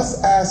 I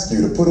must ask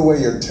you to put away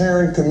your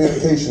Terran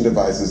communication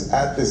devices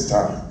at this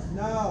time.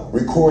 No.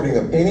 Recording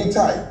of any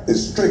type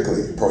is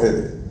strictly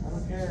prohibited.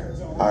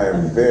 I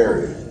am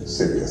very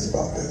serious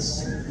about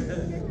this.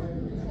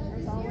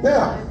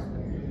 Now,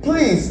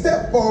 please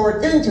step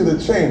forward into the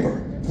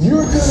chamber.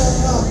 You're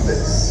gonna love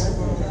this.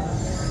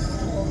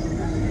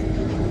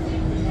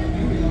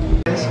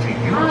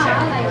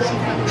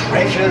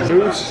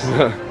 Treasures.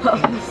 So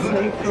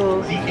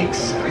cool. The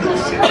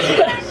exclusive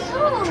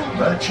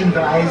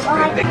merchandise.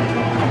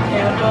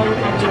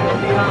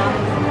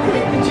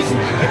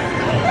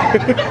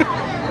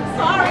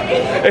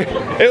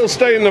 Sorry. It'll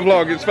stay in the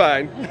vlog, it's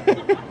fine.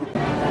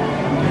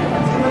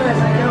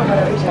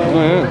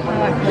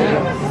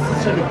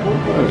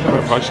 It's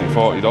quite pricey,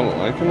 $40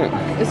 like, isn't it?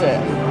 Is it? I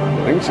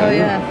think so. Oh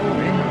yeah,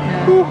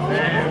 40.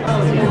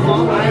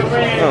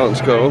 Oh,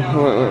 let's go. I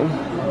like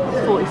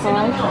that.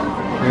 45.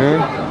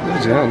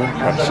 Yeah, that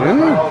catch in.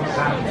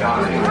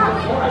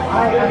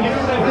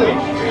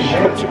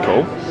 Cups are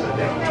cool.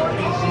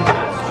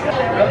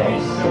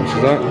 much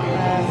is that?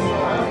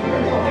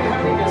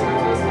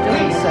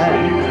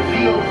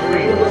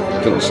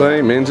 Doesn't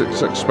say, means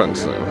it's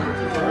expensive.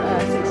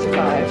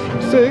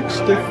 65.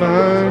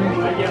 65.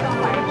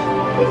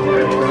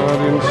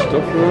 Guardian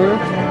stuff there.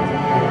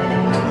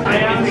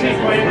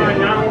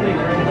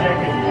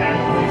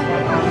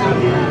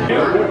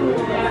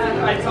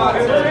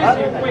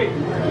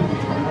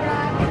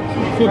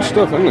 Good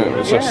stuff, isn't it?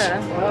 It's just,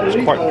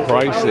 it's quite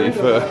pricey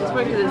for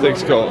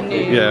things got,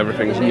 yeah,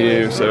 everything's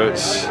new, so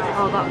it's.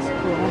 Oh, that's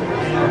cool.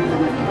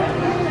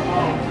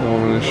 All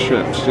the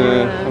ships,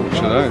 yeah. How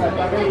much are they?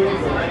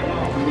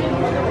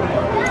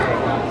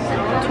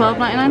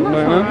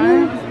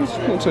 $12.99. That's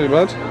not too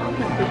bad.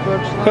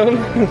 A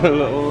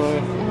little.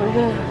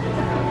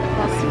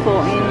 That's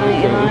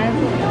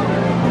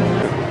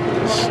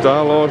 $14.99.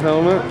 Star-Lord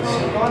helmets.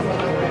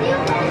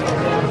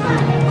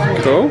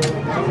 Cool.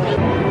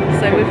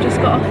 So we've just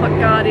got off at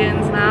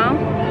Guardians now.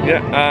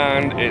 Yeah,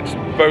 and it's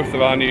both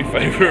of our new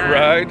favourite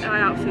rides. I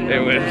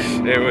absolutely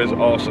loved it was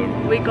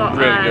awesome. We got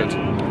really good.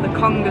 The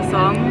conga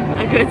song,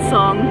 a good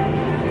song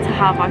to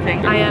have, I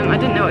think. I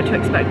didn't know what to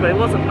expect, but it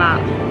wasn't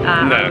that.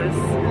 No. I was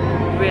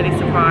really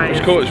surprised.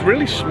 It's cool. It's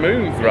really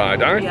smooth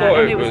ride. I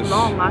thought it was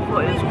long. I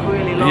thought it was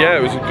really long. Yeah,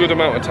 it was a good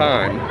amount of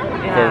time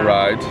for a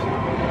ride.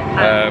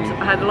 And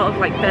I had a lot of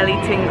like belly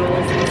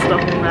tingles and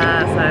stuff in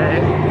there, so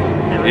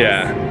it was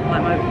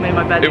like made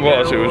my belly. It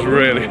was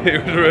really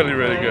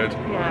really good.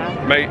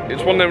 Yeah. Mate,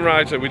 it's one of them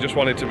rides that we just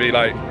wanted to be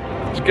like,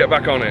 just get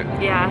back on it.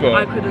 Yeah, but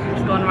I could have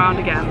just gone around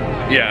again.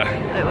 Yeah.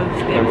 It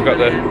was we've got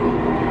the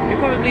we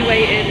probably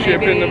waited ship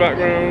maybe in the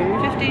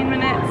background. 15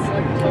 minutes.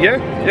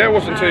 Yeah, it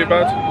wasn't too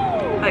bad.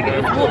 Like it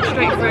was walked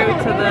straight through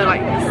to the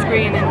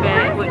screening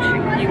bit, which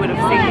you would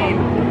have seen.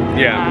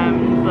 Yeah.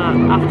 But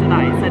after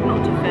that it said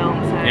not to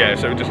film, so yeah,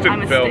 so we just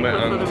didn't film it.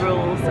 I'm a stickler for the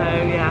rules, so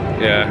yeah.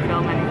 Didn't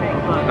film anything.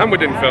 But and we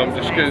didn't film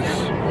just because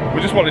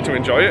we just wanted to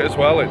enjoy it as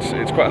well.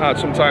 It's quite hard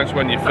sometimes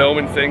when you're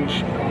filming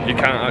things, you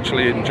can't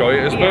actually enjoy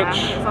it as much.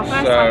 It's our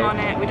first time on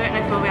it. We don't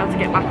know if we'll be able to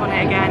get back on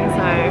it again,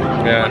 so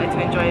we wanted to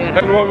enjoy it.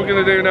 And what we're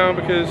going to do now,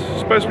 because it's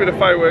supposed to be the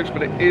fireworks,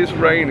 but it is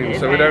raining,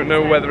 so we don't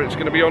know whether it's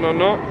going to be on or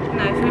not.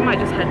 No, so we might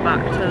just head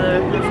back to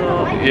the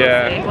resort.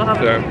 Yeah. We'll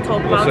have a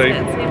talk about it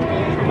and see.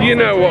 You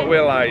know what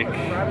we're like.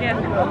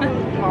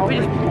 Yeah. We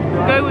just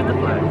go with the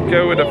flow.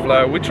 Go with the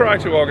flow. We try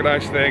to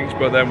organise things,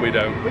 but then we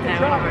don't. No, we're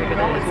not very good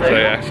at it. So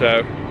yeah,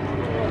 so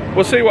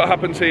we'll see what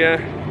happens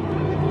here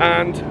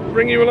and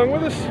bring you along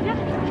with us.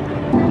 Yeah.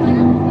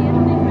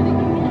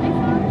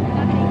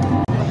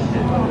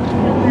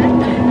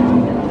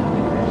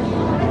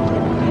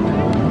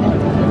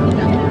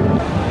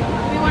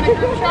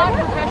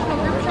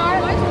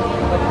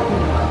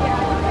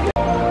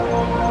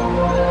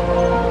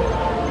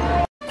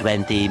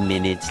 20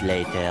 minutes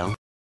later.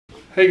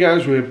 Hey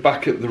guys, we're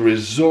back at the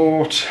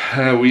resort.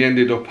 We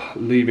ended up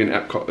leaving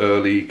Epcot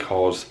early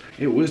because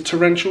it was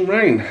torrential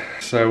rain.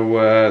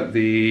 So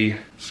the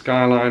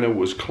Skyliner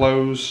was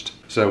closed,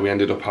 so we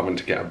ended up having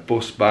to get a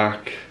bus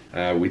back.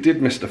 We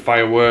did miss the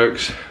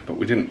fireworks, but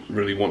we didn't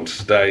really want to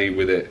stay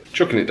with it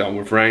chucking it down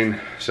with rain.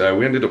 So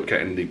we ended up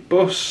getting the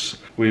bus.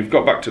 We've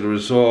got back to the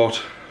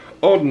resort,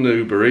 ordered an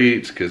Uber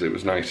Eats because it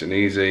was nice and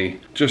easy.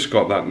 Just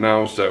got that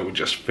now, so we're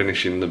just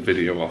finishing the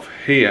video off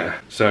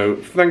here. So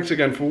thanks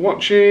again for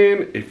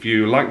watching. If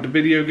you liked the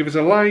video, give us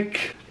a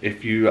like.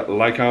 If you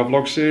like our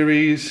vlog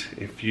series,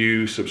 if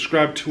you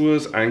subscribe to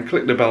us and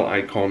click the bell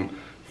icon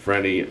for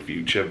any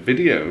future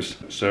videos.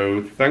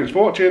 So thanks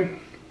for watching.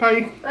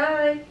 Bye.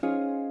 Bye.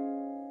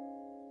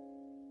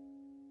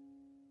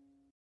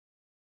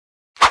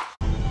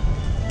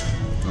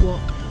 What?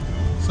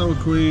 Sour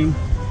cream.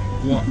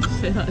 Guac.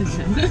 Say that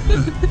again.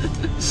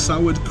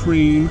 Soured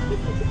cream.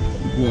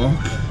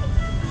 Guac.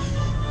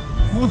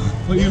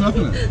 What are you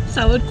laughing at?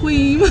 Salad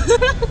cream.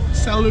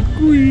 Salad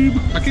cream.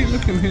 I keep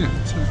looking here.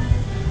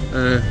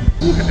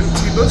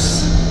 Empty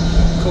bus.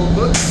 Cold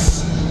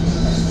bus.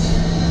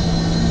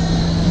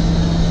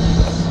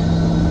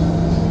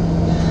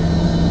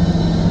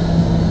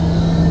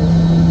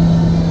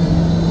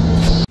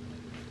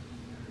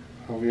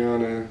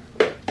 Javiana.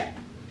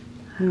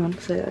 Hang on,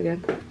 say it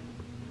again.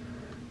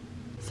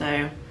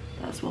 So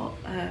that's what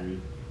sorry,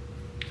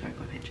 got a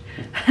pitch.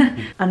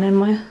 And then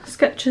my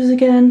sketches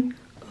again.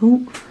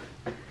 Oh,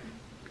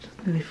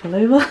 just nearly fell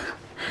over.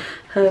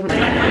 I'll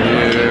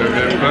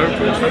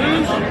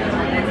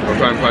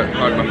try and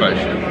hide my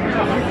face.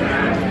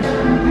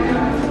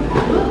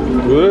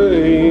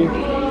 Whee!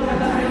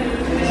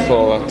 So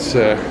that's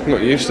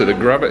not used to the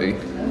gravity.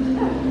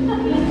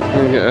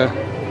 Can you get an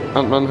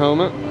Ant-Man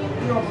helmet?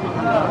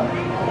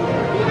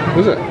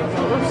 Is it?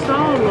 The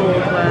Star-Lord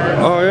wears.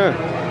 Oh yeah.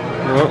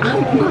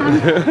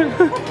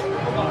 Ant-Man.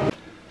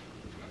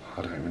 I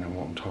don't even know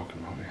what I'm talking about.